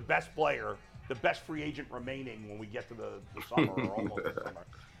always the best player, the best free agent remaining when we get to the summer or almost the summer.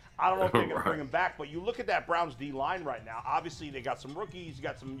 I don't know if they're going to bring him back, but you look at that Browns D-line right now. Obviously, they got some rookies. You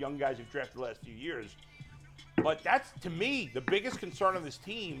got some young guys who've drafted the last few years. But that's, to me, the biggest concern of this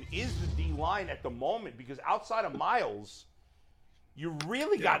team is the D-line at the moment, because outside of Miles, you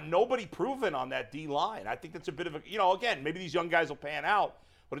really got nobody proven on that D-line. I think that's a bit of a, again, maybe these young guys will pan out.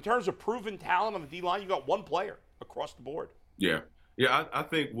 But in terms of proven talent on the D-line, you got one player across the board. Yeah. Yeah, I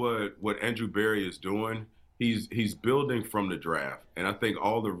think what Andrew Berry is doing, he's building from the draft. And I think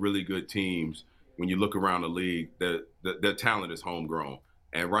all the really good teams, when you look around the league, their talent is homegrown.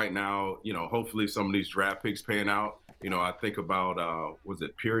 And right now, hopefully some of these draft picks pan out. I think about was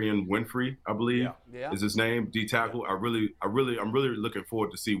it Perion Winfrey, I believe, is his name, D tackle. I'm really looking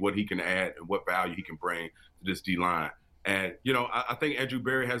forward to see what he can add and what value he can bring to this D line. And I think Andrew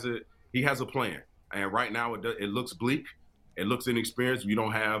Berry has a plan. And right now it looks bleak. It looks inexperienced. You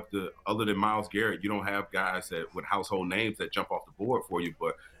don't have other than Myles Garrett, you don't have guys with household names that jump off the board for you.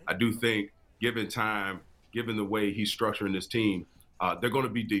 But I do think, given time, given the way he's structuring this team, they're going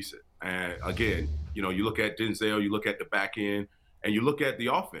to be decent. And again, you look at Denzel, you look at the back end, and you look at the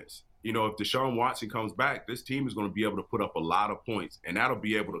offense. If Deshaun Watson comes back, this team is going to be able to put up a lot of points, and that'll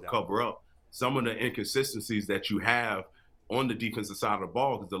be able to cover up some of the inconsistencies that you have on the defensive side of the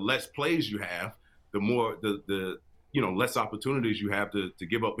ball. Because the less plays you have, the more the less opportunities you have to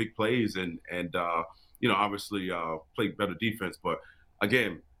give up big plays and obviously play better defense. But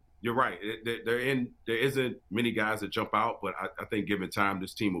again, you're right. There isn't many guys that jump out, but I think given time,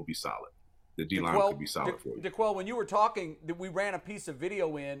 this team will be solid. The D-line could be solid for you. DeQuell, when you were talking, we ran a piece of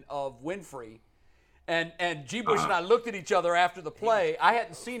video in of Winfrey, and G. Bush and I looked at each other after the play. I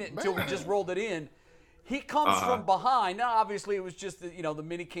hadn't seen it until we just rolled it in. He comes from behind. Now, obviously, it was just the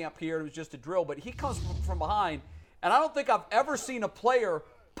mini camp here. It was just a drill, but he comes from behind, and I don't think I've ever seen a player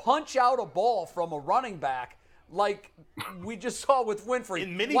punch out a ball from a running back like we just saw with Winfrey.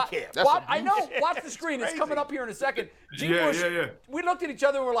 In minicamp. I know. Watch the screen. It's coming up here in a second. Yeah. We looked at each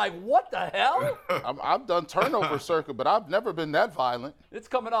other and we're like, what the hell? I've done turnover circuit, but I've never been that violent. It's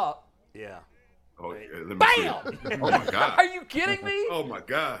coming up. Yeah. Oh, yeah, let me Bam! see. Oh, my God. Are you kidding me? Oh, my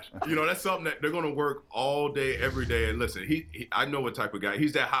gosh. That's something that they're going to work all day, every day. And listen, I know what type of guy.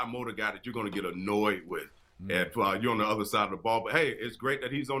 He's that high motor guy that you're going to get annoyed with if you're on the other side of the ball. But, hey, it's great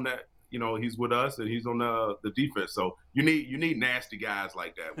that he's on that. He's with us and he's on the defense. So you need nasty guys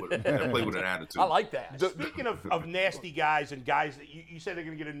like that that play with an attitude. I like that. Speaking of nasty guys and guys that you said they're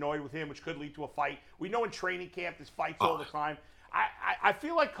going to get annoyed with him, which could lead to a fight. We know in training camp there's fights all the time. I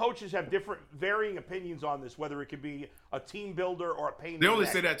feel like coaches have varying opinions on this, whether it could be a team builder or a pain in the They only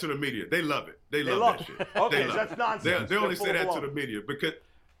neck. say that to the media. They love it. They love that shit. Okay, so that's nonsense. They only say that to the media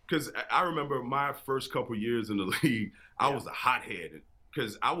because I remember my first couple years in the league, I was a hothead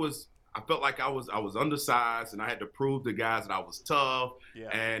because I felt like I was undersized and I had to prove to guys that I was tough. Yeah.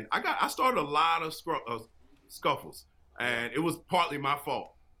 And I started a lot of scuffles, and it was partly my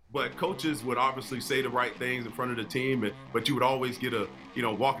fault. But coaches would obviously say the right things in front of the team, but you would always get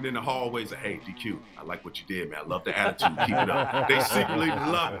walking in the hallways, hey, DQ, I like what you did, man. I love the attitude. Keep it up. They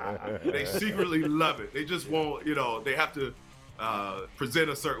secretly love it. They just won't, they have to present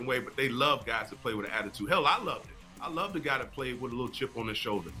a certain way, but they love guys that play with an attitude. Hell, I loved it. I love the guy that played with a little chip on his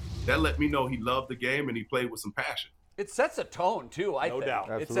shoulder. That let me know he loved the game and he played with some passion. It sets a tone, too, I think. No doubt.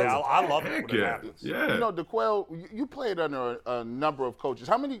 Absolutely. I love it when it happens. Yeah. DeQuell, you played under a number of coaches.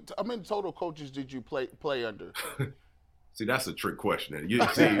 How many total coaches did you play under? See, that's a trick question. You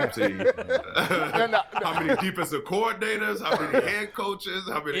see, how many defensive coordinators, how many head coaches,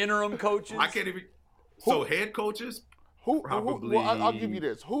 how many interim coaches? I can't even. So head coaches? Probably. Well, I'll give you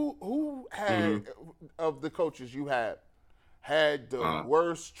this. Who had of the coaches you had the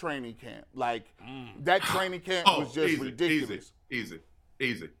worst training camp? Like that training camp was just ridiculous. Easy.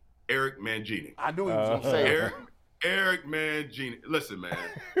 Eric Mangini. I knew he was going to say Eric Mangini. Listen, man.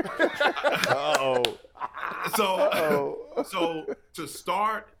 So to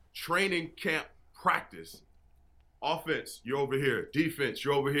start training camp practice, offense, you're over here. Defense,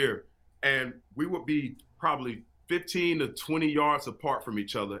 you're over here. And we would be probably 15 to 20 yards apart from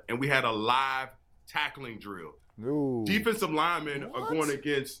each other, and we had a live tackling drill. Ooh. Defensive linemen are going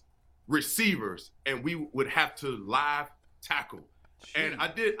against receivers, and we would have to live tackle. Jeez. And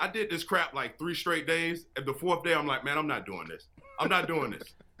I did this crap like 3 straight days, and the 4th day I'm like, man, I'm not doing this.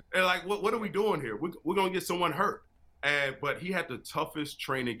 And like, what are we doing here? We're going to get someone hurt. But he had the toughest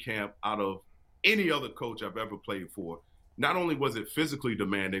training camp out of any other coach I've ever played for. Not only was it physically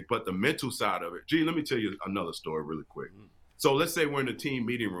demanding, but the mental side of it. Gee, let me tell you another story really quick. So let's say we're in the team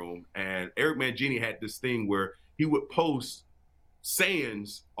meeting room, and Eric Mangini had this thing where he would post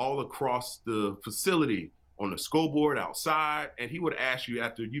sayings all across the facility on the scoreboard outside, and he would ask you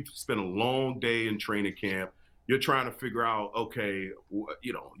after you've spent a long day in training camp, you're trying to figure out, okay,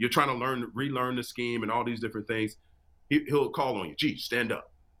 you're trying to relearn the scheme and all these different things. He'll call on you, G, stand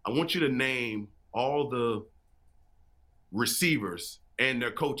up. I want you to name all the receivers and their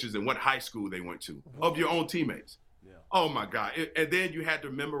coaches and what high school they went to of your own teammates. Yeah. Oh my God. And then you had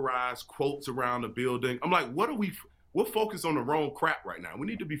to memorize quotes around the building. I'm like, we're focused on the wrong crap right now. We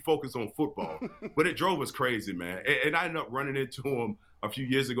need to be focused on football. But it drove us crazy, man. And I ended up running into him a few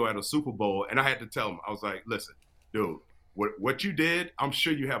years ago at a Super Bowl, and I had to tell him, I was like, listen, dude, what you did, I'm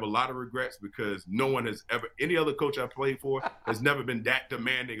sure you have a lot of regrets because no one has ever, any other coach I played for has never been that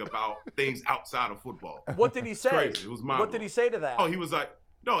demanding about things outside of football. What did he say? Crazy. It was what did he say to that? Oh, he was like,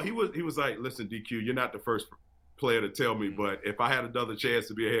 listen, DQ, you're not the first player to tell me, but if I had another chance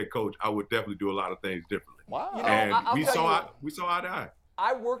to be a head coach, I would definitely do a lot of things differently. Wow. And we saw eye to eye.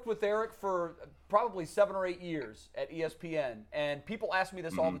 I worked with Eric for probably 7 or 8 years at ESPN, and people ask me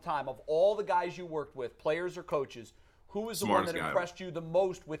this all the time. Of all the guys you worked with, players or coaches, who was the one that impressed you the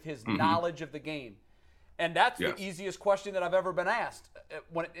most with his knowledge of the game? And that's the easiest question that I've ever been asked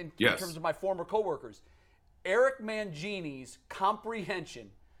in terms of my former coworkers. Eric Mangini's comprehension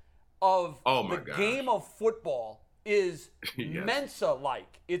of the game of football is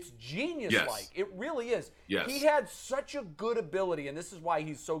Mensa-like. It's genius-like. It really is. Yes. He had such a good ability, and this is why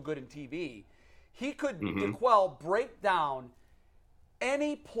he's so good in TV. He could, DeQuell, break down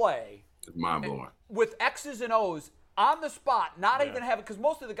any play it's mind-blowing. With X's and O's on the spot, not even have it, because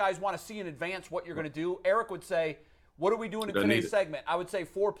most of the guys want to see in advance what you're going to do. Eric would say, what are we doing in today's segment? I would say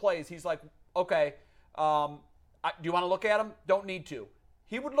 4 plays. He's like, okay, do you want to look at them? Don't need to.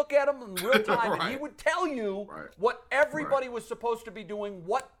 He would look at them in real time, and he would tell you what everybody was supposed to be doing,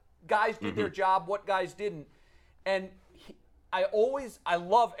 what guys did their job, what guys didn't. And I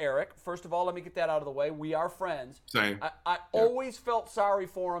love Eric. First of all, let me get that out of the way. We are friends. Same. I always felt sorry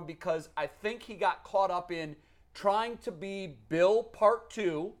for him because I think he got caught up in trying to be Bill Part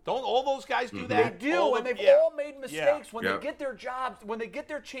 2. Don't all those guys do that? They do, and they've all made mistakes when they get their jobs, when they get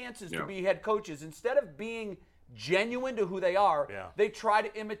their chances to be head coaches. Instead of being genuine to who they are, they try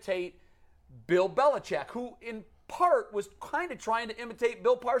to imitate Bill Belichick, who in part was kind of trying to imitate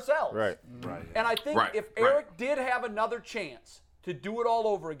Bill Parcells. Right. And I think if Eric did have another chance to do it all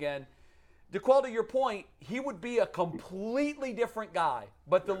over again, DeQuell, to your point, he would be a completely different guy.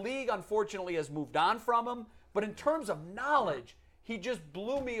 But the league, unfortunately, has moved on from him. But in terms of knowledge, he just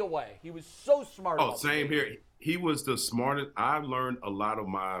blew me away. He was so smart. Oh, same here. He was the smartest. I learned a lot of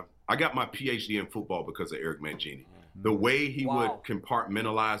I got my PhD in football because of Eric Mangini. The way he would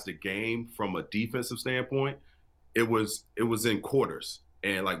compartmentalize the game from a defensive standpoint, it was in quarters.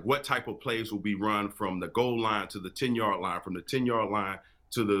 And like what type of plays will be run from the goal line to the 10-yard line, from the 10-yard line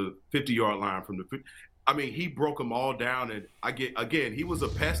to the 50-yard line, I mean, he broke them all down. And he was a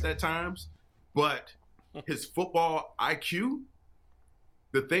pest at times, but his football IQ,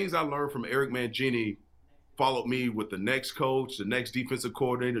 the things I learned from Eric Mangini followed me with the next coach, the next defensive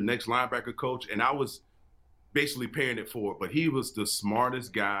coordinator, the next linebacker coach, and I was basically paying it forward. But he was the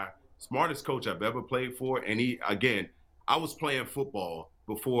smartest guy, smartest coach I've ever played for. And I was playing football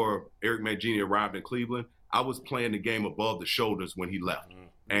before Eric Mangini arrived in Cleveland. I was playing the game above the shoulders when he left.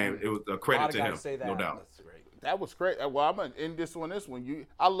 And it was a credit to him, no doubt. That's great. That was great. Well, I'm going to end this one.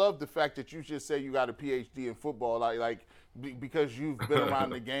 I love the fact that you just say you got a PhD in football, because you've been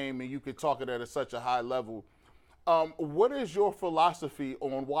around the game and you could talk it at such a high level. What is your philosophy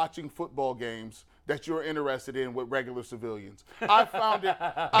on watching football games that you're interested in with regular civilians? I found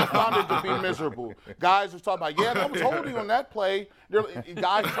it to be miserable. Guys are talking about, I was holding on that play.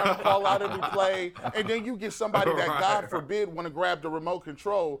 Guys trying to call out every play, and then you get somebody that, God forbid, want to grab the remote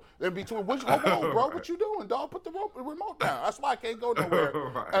control in between. Bro, what you doing, dog? Put the remote down. That's why I can't go nowhere.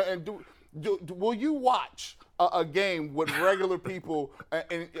 And will you watch a game with regular people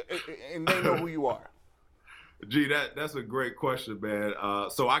and they know who you are? Gee, that's a great question, man.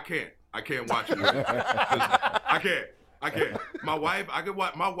 So I can't watch it. I can't. My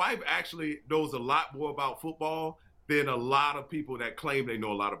wife actually knows a lot more about football than a lot of people that claim they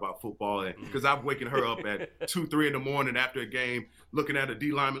know a lot about football. And because I'm waking her up at 2, 3 in the morning after a game, looking at a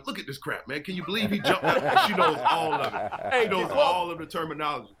D lineman. Look at this crap, man. Can you believe he jumped? She knows all of it. She knows all of the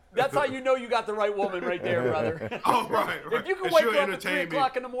terminology. That's how you know you got the right woman right there, brother. Oh, right. If you can wake her up at 3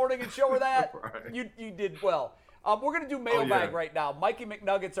 o'clock in the morning and show her that, you did well. We're going to do mailbag right now. Mikey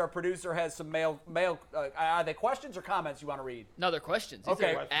McNuggets, our producer, has some mail. Are they questions or comments you want to read? No, they're questions.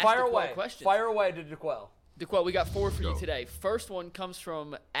 Okay, fire away. Fire away to DeQuell. DeQuell, we got 4 for you today. First one comes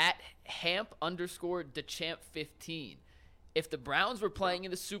from @hamp_DeChamp15. If the Browns were playing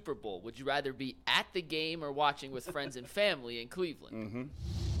in the Super Bowl, would you rather be at the game or watching with friends and family in Cleveland?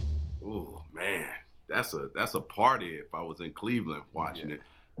 Oh man, that's a party if I was in Cleveland watching it.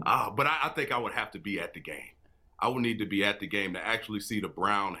 But I think I would have to be at the game. I would need to be at the game to actually see the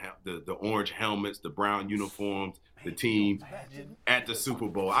the orange helmets, the brown uniforms, the team at the Super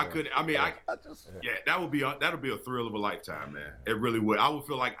Bowl. That'll be a thrill of a lifetime, man. It really would. I would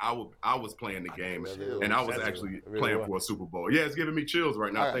feel like I was playing the game and I was actually playing for a Super Bowl. Yeah, it's giving me chills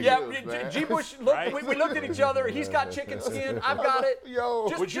right now. Thank you. G. Bush, we looked at each other. He's got chicken skin. I've got it.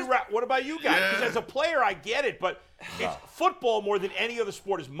 What about you guys? Because as a player, I get it, but it's football more than any other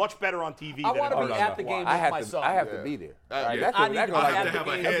sport is much better on TV. I want to be at the game with my son. I have to be there. I have to have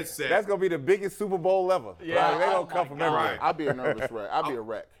a headset. That's gonna be the biggest Super Bowl ever. Yeah, they don't come from everywhere. I'll be a nervous wreck. I'll be a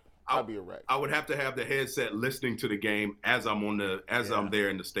wreck. I would have to have the headset listening to the game as I'm there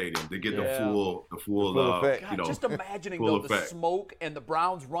in the stadium to get the full effect. Just imagining the smoke and the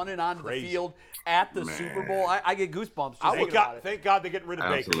Browns running onto the field at the Super Bowl. I get goosebumps. Thank God they're getting rid of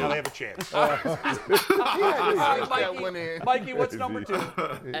Baker. Now they have a chance. Mikey, what's number 2?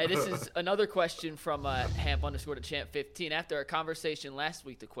 Hey, this is another question from @hamp_DeChamp15. After our conversation last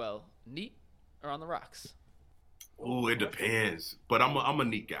week, DeQuell, neat or on the rocks? Oh, it depends. But I'm a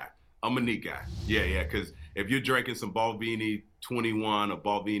neat guy. Yeah, because if you're drinking some Balvenie 21 or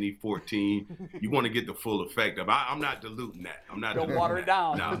Balvenie 14, you want to get the full effect of. I'm not diluting that. Don't water it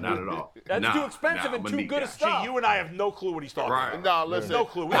down. No, not at all. That's too expensive and too good a stuff. Gee, you and I have no clue what he's talking about. No, listen. No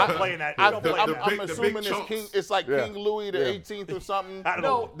clue. We're not playing that. I'm assuming it's King Louis the 18th or something. I don't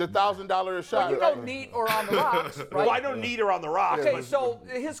know. The $1,000 a shot. Well, you know neat or on the rocks, right? Well, I know neat or on the rocks. Okay, so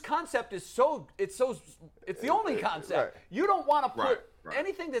his concept is it's the only concept. Right. You don't want to put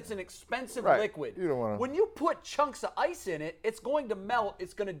anything that's an expensive liquid. You don't wanna... When you put chunks of ice in it, it's going to melt.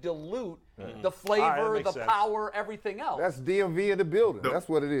 It's going to dilute the flavor, the power, everything else. That's DMV in the building. That's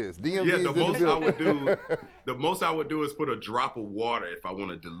what it is. DMV the is in most the I would building. the most I would do is put a drop of water if I want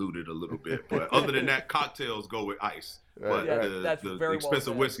to dilute it a little bit. But other than that, cocktails go with ice. But that's the very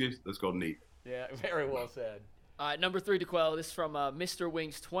expensive well said. whiskeys, let's go neat. Yeah, very well said. All right, number 3, DeQuell. This is from Mr.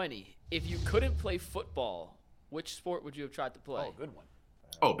 Wings 20. If you couldn't play football, which sport would you have tried to play? Oh, good one.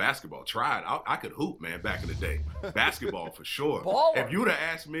 Oh, basketball. Tried. I could hoop, man, back in the day. Basketball for sure. Baller. If you would have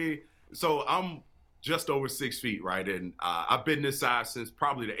asked me, so I'm just over 6 feet, right? And I've been this size since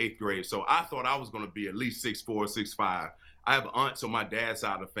probably the 8th grade. So I thought I was going to be at least 6'4", 6'5". I have aunts on my dad's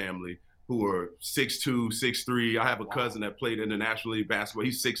side of the family who are 6'2", 6'3". I have a cousin that played international league basketball.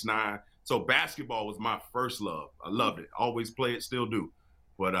 He's 6'9". So basketball was my first love. I loved it. Always play it, still do.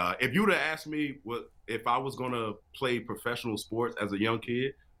 But if you would have asked me if I was going to play professional sports as a young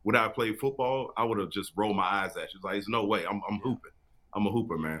kid, would I play football? I would have just rolled my eyes at you. It's like, there's no way. I'm hooping. I'm a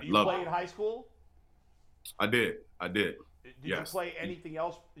hooper, man. Did you Love play it. in high school? I did. Did you play anything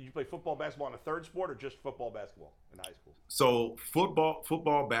else? Did you play football, basketball in a third sport or just football, basketball in high school? So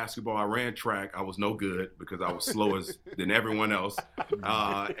football, basketball, I ran track. I was no good because I was slower than everyone else.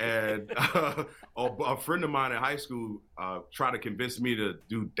 And a friend of mine in high school tried to convince me to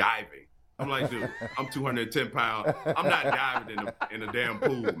do diving. I'm like, dude, I'm 210 pounds. I'm not diving in a damn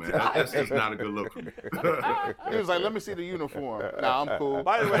pool, man. That's just not a good look for me. He was like, let me see the uniform. Nah, I'm cool.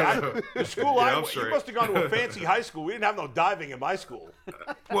 By the way, the school you must have gone to a fancy high school. We didn't have no diving in my school.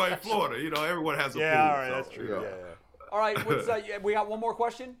 Well, in Florida, everyone has a pool. Yeah, all right, so, that's true. Yeah. All right, we got one more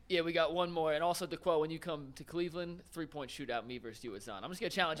question? Yeah, we got one more. And also, DeQuell, when you come to Cleveland, 3-point shootout, me versus you, it's on. I'm just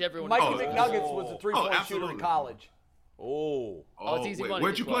going to challenge everyone. Mikey McNuggets was a 3-point shooter in college. Oh, it's easy money.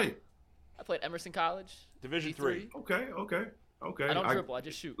 Where'd you play? I played Emerson College. Division III. Okay. I don't dribble. I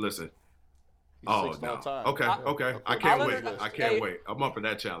just shoot. Listen. He's 6 all time. Okay. I can't wait. I'm up for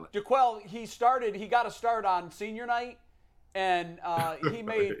that challenge. DeQuell, he got a start on senior night, and he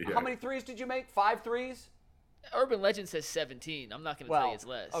made, how many threes did you make? 5 threes? Urban Legend says 17. I'm not going to tell you it's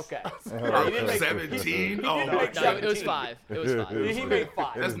less. Okay. 17? No, it was 5. It was 5. He made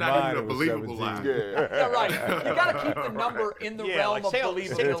 5. That's not even a believable lie. Yeah, right. You got to keep the number in the realm of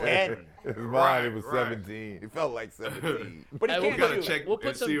believability. Mine, it was 17. It felt like 17. But he can't shoot. We'll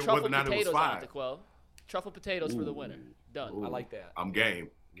put some truffle potatoes on it, DeQuell. Truffle potatoes for the winner. Done. I like that. I'm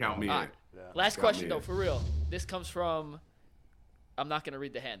game. Count me in. Yeah. Last question, though, for real. This comes from... I'm not going to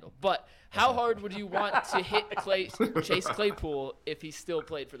read the handle. But how hard would you want to hit Chase Claypool if he still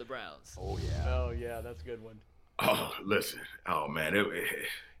played for the Browns? Oh, yeah. That's a good one. Oh, listen. Oh, man.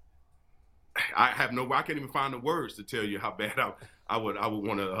 I can't even find the words to tell you how bad I would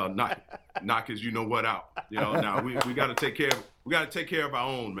want to knock his you-know-what out. Now, we got to take care of we got to take care of our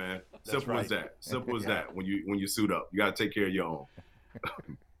own, man. Simple as that. Simple as that. When you suit up, you got to take care of your own.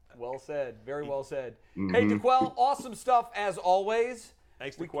 Well said. Very well said. Mm-hmm. Hey, DeQuell, awesome stuff as always.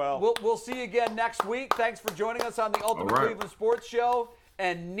 Thanks, DeQuell. We'll see you again next week. Thanks for joining us on the Ultimate Cleveland Sports Show.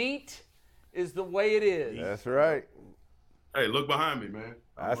 And neat is the way it is. That's right. Hey, look behind me, man.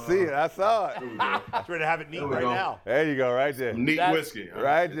 I see it. I saw it. It's ready to have it neat right now. There you go, right there. Neat whiskey.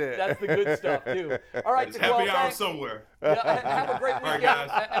 Right there. That's the good stuff, too. All right, DeQuell, Happy hour thanks. somewhere. Yeah, have a great weekend,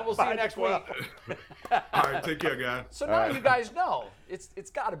 guys. and we'll see you next week. All right, take care, guys. So now you guys know it's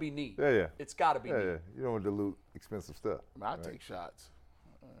got to be neat. Yeah. It's got to be neat. Yeah. You don't want to dilute expensive stuff. I take shots.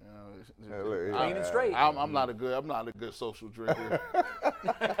 Clean and straight. I'm not a good social drinker.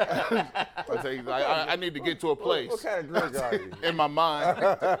 I need to get to a place. What kind of drink are you? In my mind,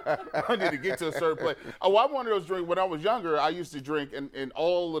 I need to get to a certain place. Oh, I'm one of those drinks. When I was younger, I used to drink, and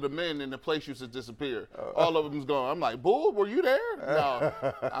all of the men in the place used to disappear. All of them's gone. I'm like, Bull, were you there? No,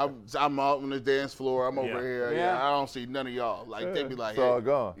 I'm out on the dance floor. I'm over here. Yeah. I don't see none of y'all. Like they be like, It's all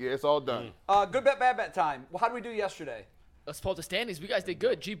gone. Yeah, it's all done. Good bet, bad bet time. Well, how did we do yesterday? Let's pull up the standings. We guys did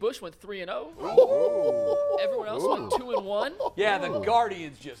good. G. Bush went 3-0. Everyone else went 2-1. Yeah, the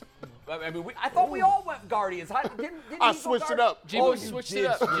Guardians just. I mean, I thought we all went Guardians. Didn't I he go switched it Guardians? up. G. Bush switched it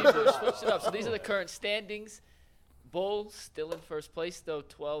up. G. Bush switched it up. So these are the current standings. Bulls still in first place, though,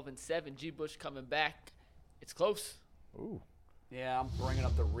 12-7. G. Bush coming back. It's close. Ooh. Yeah, I'm bringing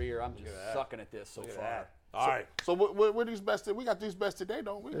up the rear. I'm just sucking at this so far. All right. So what these best? We got these best today,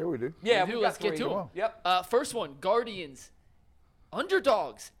 don't we? Yeah, we do. Yeah, We do. we Let's got get three. to 'em. Yep. First one, Guardians.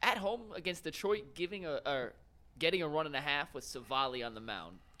 Underdogs at home against Detroit, getting a run and a half with Savali on the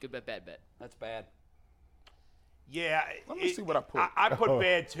mound. Good bet, bad bet. That's bad. Yeah. Let me see what I put. I put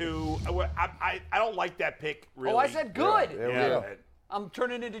bad, too. I don't like that pick, really. Oh, I said good. There we Yeah. go. I'm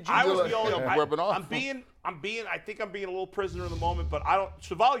turning into I was Jesus. the only. Rubbing off. I think I'm being a little prisoner in the moment, but I don't.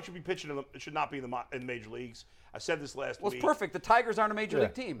 Savali should be pitching. Should not be in the major leagues. I said this last Well, week. it's perfect. The Tigers aren't a major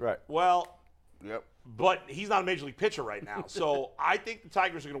league team. Right. Well, Yep. but he's not a major league pitcher right now. So I think the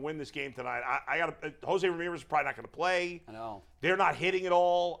Tigers are going to win this game tonight. I got Jose Ramirez is probably not going to play. I know. They're not hitting at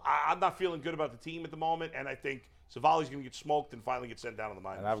all. I'm not feeling good about the team at the moment, and I think Savali's going to get smoked and finally get sent down to the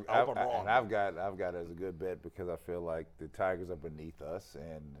minors. And I hope I'm wrong. I've got it as a good bet because I feel like the Tigers are beneath us,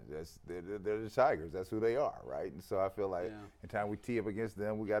 and they're the Tigers. That's who they are, right? And so I feel like anytime we tee up against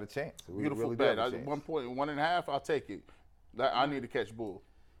them, we got a chance. We Beautiful really bet. do have a chance. 1.5. I'll take it. I need to catch Bull.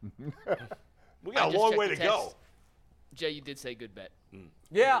 We got a just long checked way the to go. text. Jay, you did say good bet.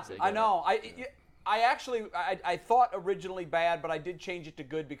 Yeah, Say I good. know. I actually thought originally bad, but I did change it to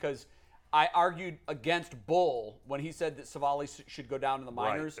good because I argued against Bull when he said that Savali should go down to the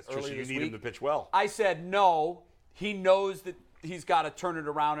minors Right. That's true. So earlier you this need week. him to pitch well. I said no. He knows that he's got to turn it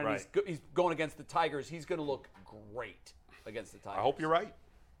around, and Right. he's going against the Tigers. He's going to look great against the Tigers. I hope you're right.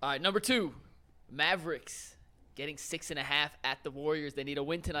 All right, number 2, Mavericks getting 6.5 at the Warriors. They need a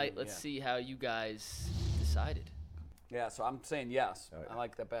win tonight. Let's see how you guys decided. Yeah, so I'm saying yes. I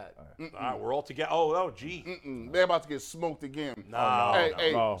like that bet. All right, we're all together. Oh, gee. They're about to get smoked again. No.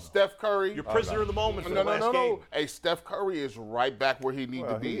 Hey, Steph Curry. You're prisoner of the moment for the last No. game. Hey, Steph Curry is right back where he needs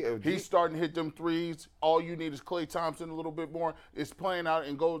to be. He's starting to hit them threes. All you need is Klay Thompson a little bit more. It's playing out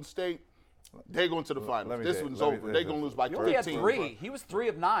in Golden State. They're going to the finals. This one's over. They're going to lose by 13. He only had 3. He was 3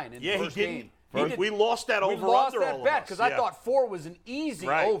 of 9 in Yeah, the he first didn't. game. We lost that over We lost under that all bet of us. because I thought 4 was an easy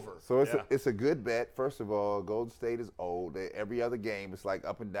over. So it's a good bet. First of all, Golden State is old. Every other game is like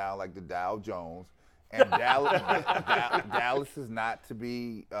up and down like the Dow Jones. And Dallas is not to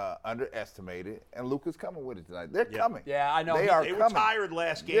be underestimated. And Luka's coming with it tonight. They're coming. Yeah, I know. They They were tired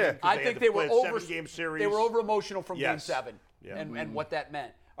last game. Yeah. 'cause I had think to they were play a over. 7-game series. They were over emotional from Game Yes. 7, Yeah. and what that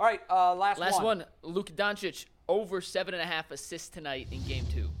meant. All right, last Last one, Luka Doncic over 7.5 assists tonight in Game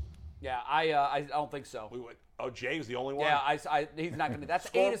 2. Yeah, I don't think so. Jay was the only one. Yeah, he's not going to. That's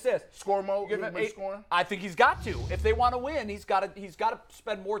 8 assists. Score mode. Give him He's been 8. scoring. I think he's got to. If they want to win, he's got to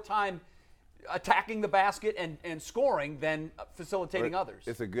spend more time attacking the basket and scoring than facilitating others.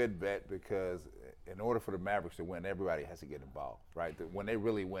 It's a good bet because in order for the Mavericks to win, everybody has to get involved, right? When they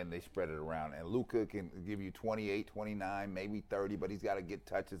really win, they spread it around. And Luka can give you 28, 29, maybe 30, but he's got to get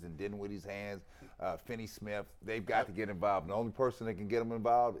touches and Dinwiddie's hands. Finney Smith, they've got to get involved. The only person that can get them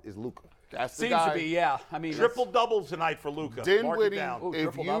involved is Luka. That's the Seems guy. to be, yeah. I mean, Triple double tonight for Luka. Mark it Dinwiddie, down. Ooh, if you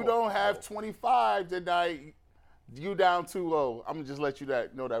triple-double. don't have 25 tonight, you down 2-0. I'm going to just let you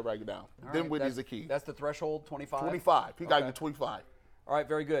know that right now. All right, Dinwiddie's the key. That's the threshold, 25. 25. He got Okay. you 25. All right,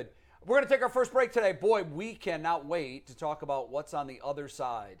 very good. We're going to take our first break today. Boy, we cannot wait to talk about what's on the other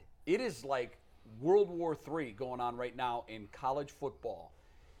side. It is like World War III going on right now in college football.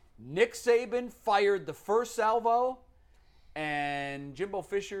 Nick Saban fired the first salvo, and Jimbo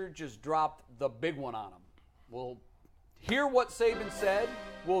Fisher just dropped the big one on him. We'll hear what Saban said.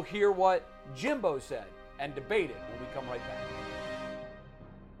 We'll hear what Jimbo said and debate it when we come right back.